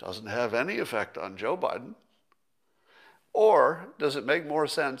doesn't have any effect on Joe Biden. Or does it make more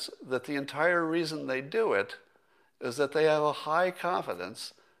sense that the entire reason they do it is that they have a high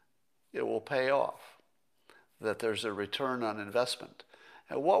confidence it will pay off, that there's a return on investment?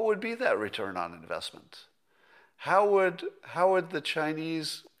 And what would be that return on investment? How would the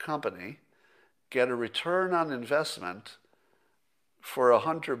Chinese company get a return on investment for a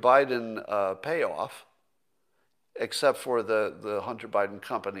Hunter Biden payoff, except for the Hunter Biden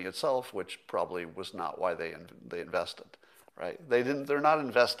company itself, which probably was not why they invested, right? They're not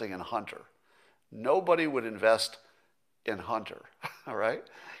investing in Hunter. Nobody would invest in Hunter, all right?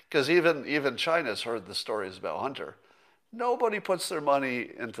 Because even China's heard the stories about Hunter. Nobody puts their money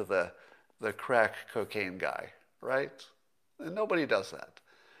into the crack cocaine guy, right? And nobody does that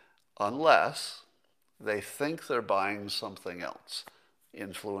unless they think they're buying something else,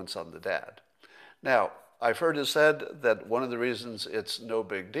 influence on the dad. Now, I've heard it said that one of the reasons it's no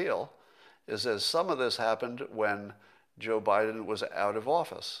big deal is that some of this happened when Joe Biden was out of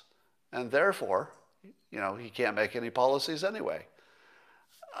office. And therefore, he can't make any policies anyway.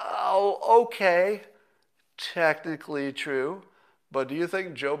 Oh, okay, technically true. But do you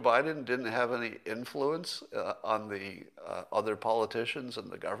think Joe Biden didn't have any influence on the other politicians in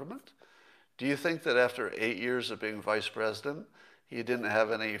the government? Do you think that after 8 years of being vice president, he didn't have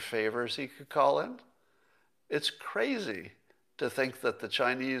any favors he could call in? It's crazy to think that the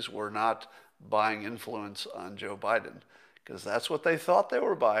Chinese were not buying influence on Joe Biden, because that's what they thought they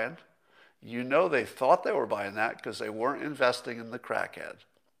were buying. They thought they were buying that because they weren't investing in the crackhead.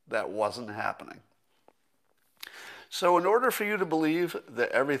 That wasn't happening. So in order for you to believe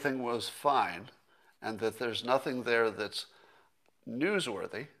that everything was fine and that there's nothing there that's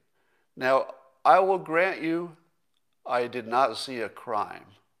newsworthy, now I will grant you I did not see a crime.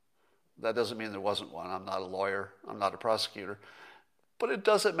 That doesn't mean there wasn't one. I'm not a lawyer. I'm not a prosecutor. But it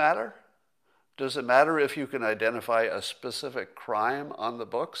doesn't matter. Does it matter if you can identify a specific crime on the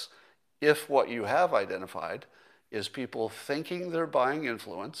books if what you have identified is people thinking they're buying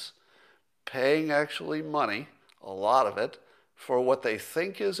influence, paying actually money, a lot of it, for what they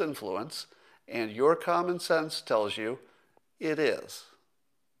think is influence, and your common sense tells you it is?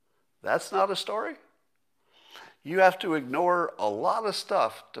 That's not a story. You have to ignore a lot of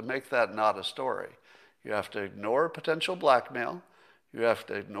stuff to make that not a story. You have to ignore potential blackmail. You have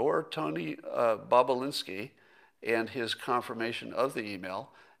to ignore Tony Bobulinski and his confirmation of the email.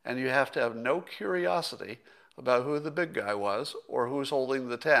 And you have to have no curiosity about who the big guy was or who's holding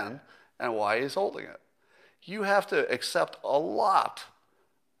the 10 and why he's holding it. You have to accept a lot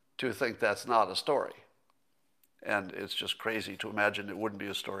to think that's not a story. And it's just crazy to imagine it wouldn't be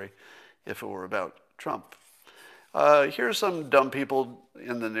a story if it were about Trump. Here's some dumb people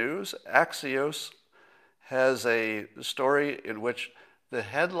in the news. Axios has a story in which the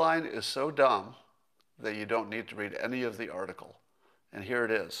headline is so dumb that you don't need to read any of the article. And here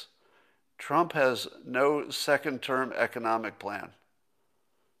it is. Trump has no second-term economic plan.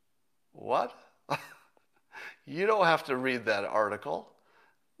 What? You don't have to read that article.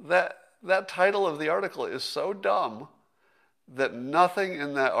 That title of the article is so dumb that nothing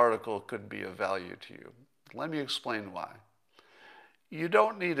in that article could be of value to you. Let me explain why. You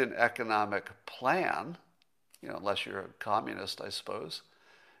don't need an economic plan, unless you're a communist, I suppose.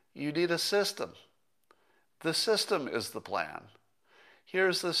 You need a system. The system is the plan.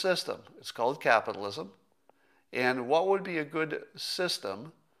 Here's the system. It's called capitalism. And what would be a good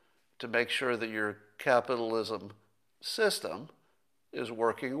system to make sure that your capitalism system is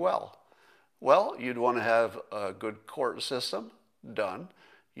working well? Well, you'd want to have a good court system done.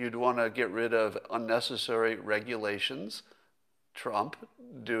 You'd want to get rid of unnecessary regulations. Trump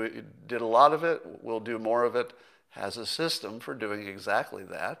did a lot of it, will do more of it, has a system for doing exactly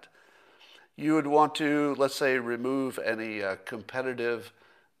that. You would want to, let's say, remove any competitive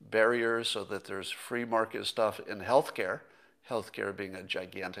barriers so that there's free market stuff in healthcare, healthcare being a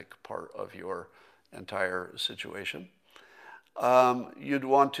gigantic part of your entire situation. You'd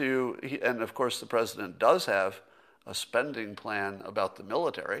want to, and of course the president does have a spending plan about the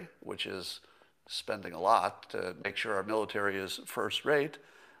military, which is spending a lot to make sure our military is first rate.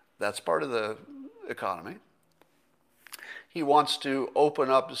 That's part of the economy. He wants to open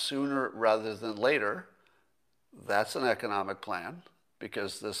up sooner rather than later. That's an economic plan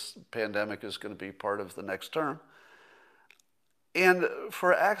because this pandemic is going to be part of the next term. And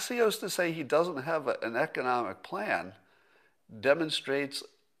for Axios to say he doesn't have an economic plan demonstrates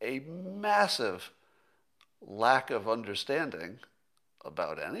a massive lack of understanding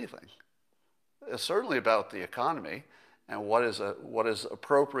about anything. Certainly about the economy and what is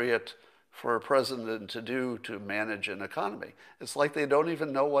appropriate for a president to do to manage an economy. It's like they don't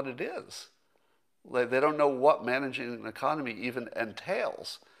even know what it is. They don't know what managing an economy even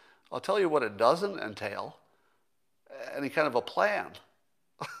entails. I'll tell you what it doesn't entail: any kind of a plan.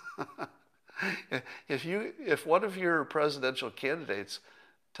 If one of your presidential candidates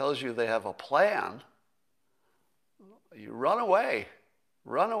tells you they have a plan, you run away.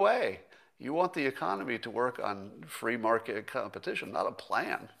 Run away. You want the economy to work on free market competition, not a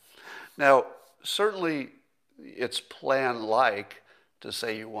plan. Now, certainly it's plan-like to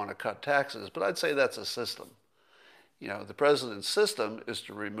say you want to cut taxes, but I'd say that's a system. The president's system is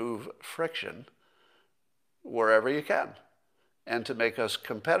to remove friction wherever you can and to make us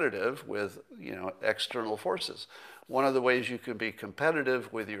competitive with, external forces. One of the ways you can be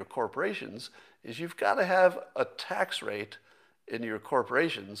competitive with your corporations is you've got to have a tax rate in your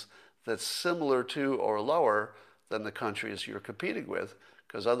corporations that's similar to or lower than the countries you're competing with,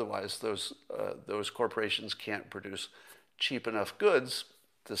 because otherwise those corporations can't produce cheap enough goods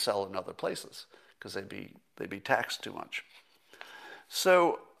to sell in other places because they'd be taxed too much.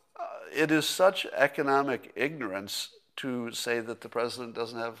 So it is such economic ignorance to say that the president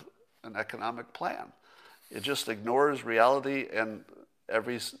doesn't have an economic plan. It just ignores reality and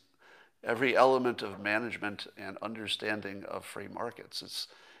every element of management and understanding of free markets.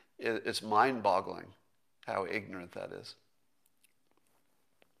 It's mind-boggling how ignorant that is.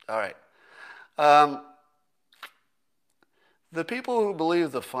 All right. The people who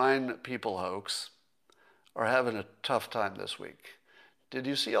believe the Fine People hoax are having a tough time this week. Did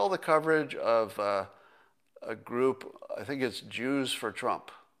you see all the coverage of a group, I think it's Jews for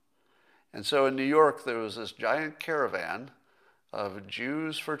Trump? And so in New York, there was this giant caravan of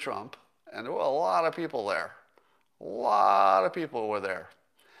Jews for Trump, and there were a lot of people there. A lot of people were there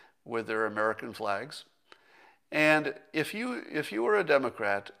with their American flags. And if you were a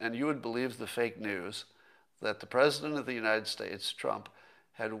Democrat and you would believe the fake news that the President of the United States, Trump,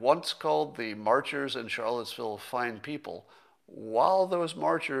 had once called the marchers in Charlottesville fine people while those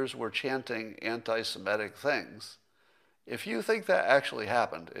marchers were chanting anti-Semitic things, if you think that actually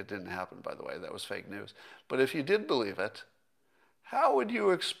happened, it didn't happen, by the way, that was fake news, but if you did believe it, how would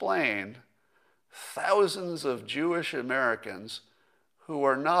you explain thousands of Jewish Americans who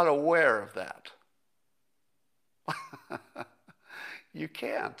are not aware of that? You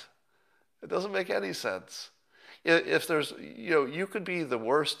can't. It doesn't make any sense. If there's, you could be the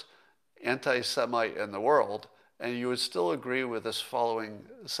worst anti-Semite in the world, and you would still agree with this following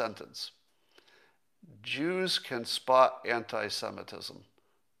sentence. Jews can spot anti-Semitism.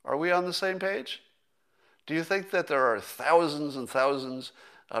 Are we on the same page? Do you think that there are thousands and thousands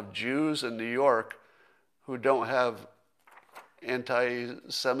of Jews in New York who don't have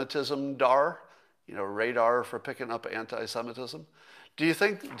anti-Semitism radar for picking up anti-Semitism? Do you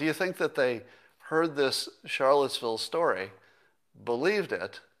think that they heard this Charlottesville story, believed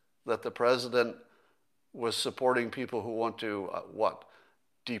it, that the president was supporting people who want to,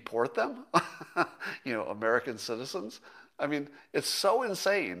 deport them? American citizens? I mean, it's so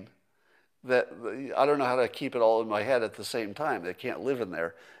insane that I don't know how to keep it all in my head at the same time. They can't live in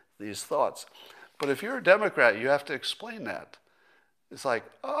there, these thoughts. But if you're a Democrat, you have to explain that. It's like,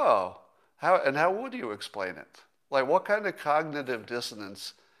 how would you explain it? Like, what kind of cognitive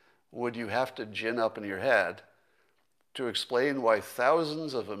dissonance would you have to gin up in your head to explain why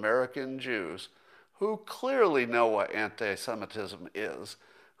thousands of American Jews who clearly know what anti-Semitism is,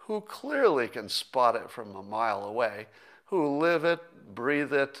 who clearly can spot it from a mile away, who live it,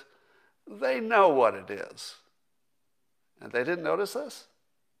 breathe it, they know what it is. And they didn't notice this?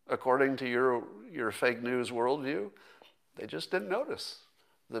 According to your fake news worldview, they just didn't notice.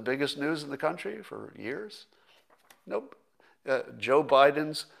 The biggest news in the country for years? Nope. Joe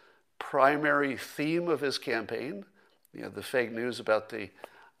Biden's primary theme of his campaign, the fake news about the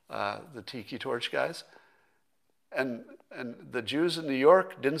Tiki Torch guys, and the Jews in New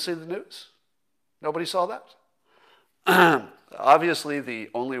York didn't see the news. Nobody saw that. Obviously, the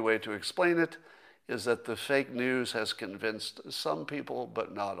only way to explain it is that the fake news has convinced some people,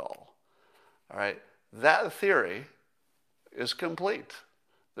 but not all. All right, that theory is complete.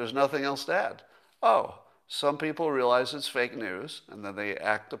 There's nothing else to add. Some people realize it's fake news, and then they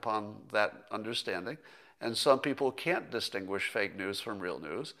act upon that understanding. And some people can't distinguish fake news from real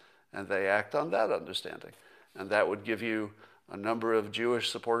news, and they act on that understanding. And that would give you a number of Jewish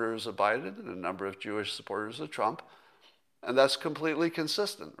supporters of Biden and a number of Jewish supporters of Trump. And that's completely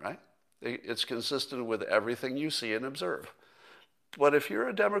consistent, right? It's consistent with everything you see and observe. But if you're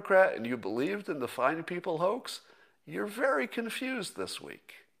a Democrat and you believed in the Fine People hoax, you're very confused this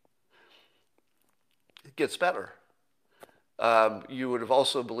week. It gets better. You would have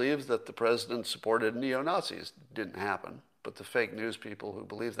also believed that the president supported neo-Nazis. Didn't happen. But the fake news people who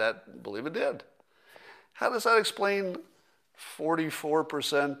believe that believe it did. How does that explain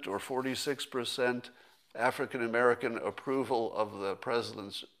 44% or 46% African-American approval of the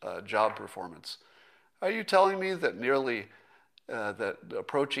president's job performance? Are you telling me that that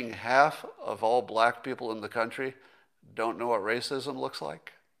approaching half of all black people in the country don't know what racism looks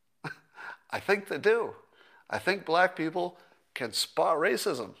like? I think they do. I think black people can spot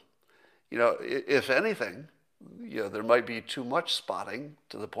racism. If anything, there might be too much spotting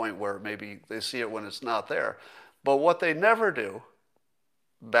to the point where maybe they see it when it's not there. But what they never do,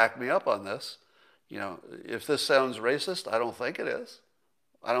 back me up on this, if this sounds racist, I don't think it is.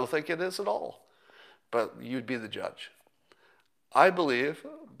 I don't think it is at all. But you'd be the judge. I believe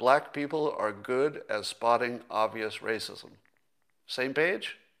black people are good at spotting obvious racism. Same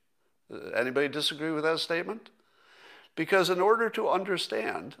page? Anybody disagree with that statement? Because in order to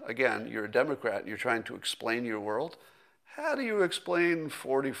understand, again, you're a Democrat and you're trying to explain your world, how do you explain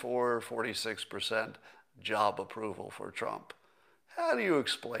 44, 46% job approval for Trump? How do you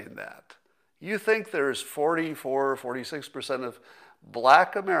explain that? You think there's 44, 46% of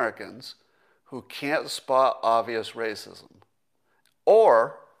black Americans who can't spot obvious racism.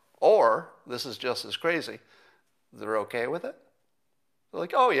 Or, this is just as crazy, they're okay with it? They're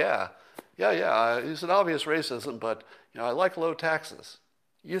like, oh yeah, it's an obvious racism, but I like low taxes.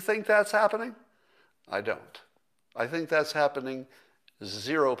 You think that's happening? I don't. I think that's happening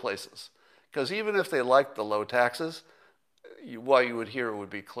 0 places. Because even if they liked the low taxes, what you would hear would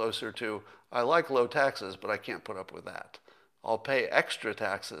be closer to, I like low taxes, but I can't put up with that. I'll pay extra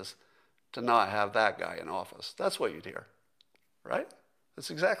taxes to not have that guy in office. That's what you'd hear, right?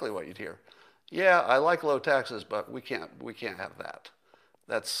 That's exactly what you'd hear. Yeah, I like low taxes, but we can't have that.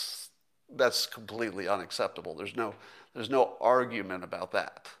 That's completely unacceptable. There's no argument about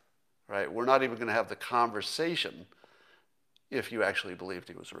that, right? We're not even going to have the conversation if you actually believed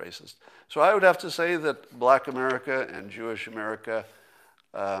he was racist. So I would have to say that Black America and Jewish America,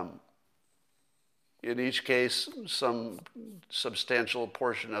 in each case, some substantial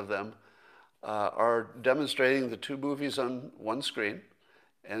portion of them are demonstrating the 2 movies on one screen,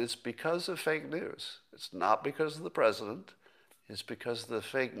 and it's because of fake news. It's not because of the president. It's because of the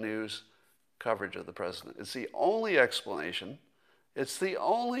fake news coverage of the president. It's the only explanation. It's the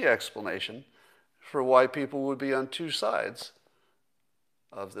only explanation for why people would be on 2 sides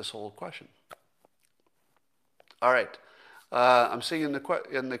of this whole question. All right. I'm seeing in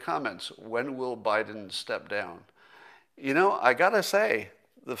the comments, when will Biden step down? I gotta say,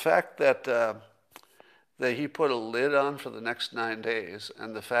 the fact that he put a lid on for the next 9 days,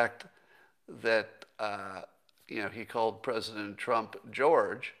 and the fact that he called President Trump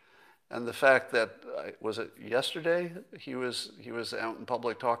George, and the fact that was it yesterday he was out in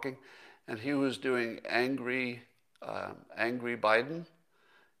public talking, and he was doing angry Biden,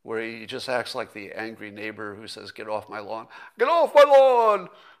 where he just acts like the angry neighbor who says, "Get off my lawn, get off my lawn,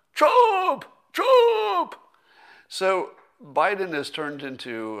 Trump, Trump." So Biden has turned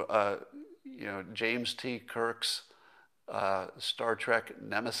into James T. Kirk's Star Trek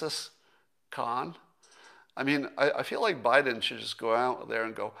nemesis, Khan. I mean, I feel like Biden should just go out there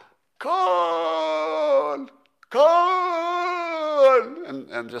and go, Khan, Khan,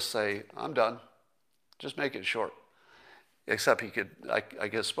 and just say, I'm done. Just make it short. Except he could, I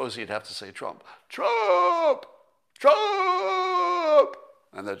suppose he'd have to say Trump, Trump, Trump,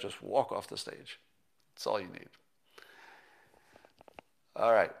 and then just walk off the stage. That's all you need.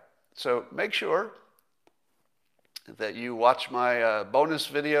 All right. So make sure that you watch my bonus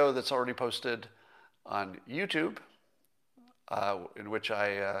video that's already posted on YouTube, in which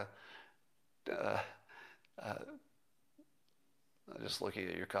I'm just looking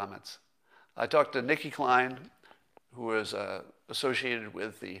at your comments. I talked to Nikki Klein, who is associated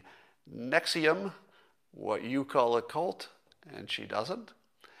with the NXIVM, what you call a cult, and she doesn't.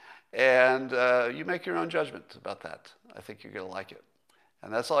 And you make your own judgment about that. I think you're going to like it.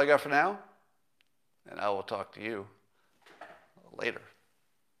 And that's all I got for now. And I will talk to you later.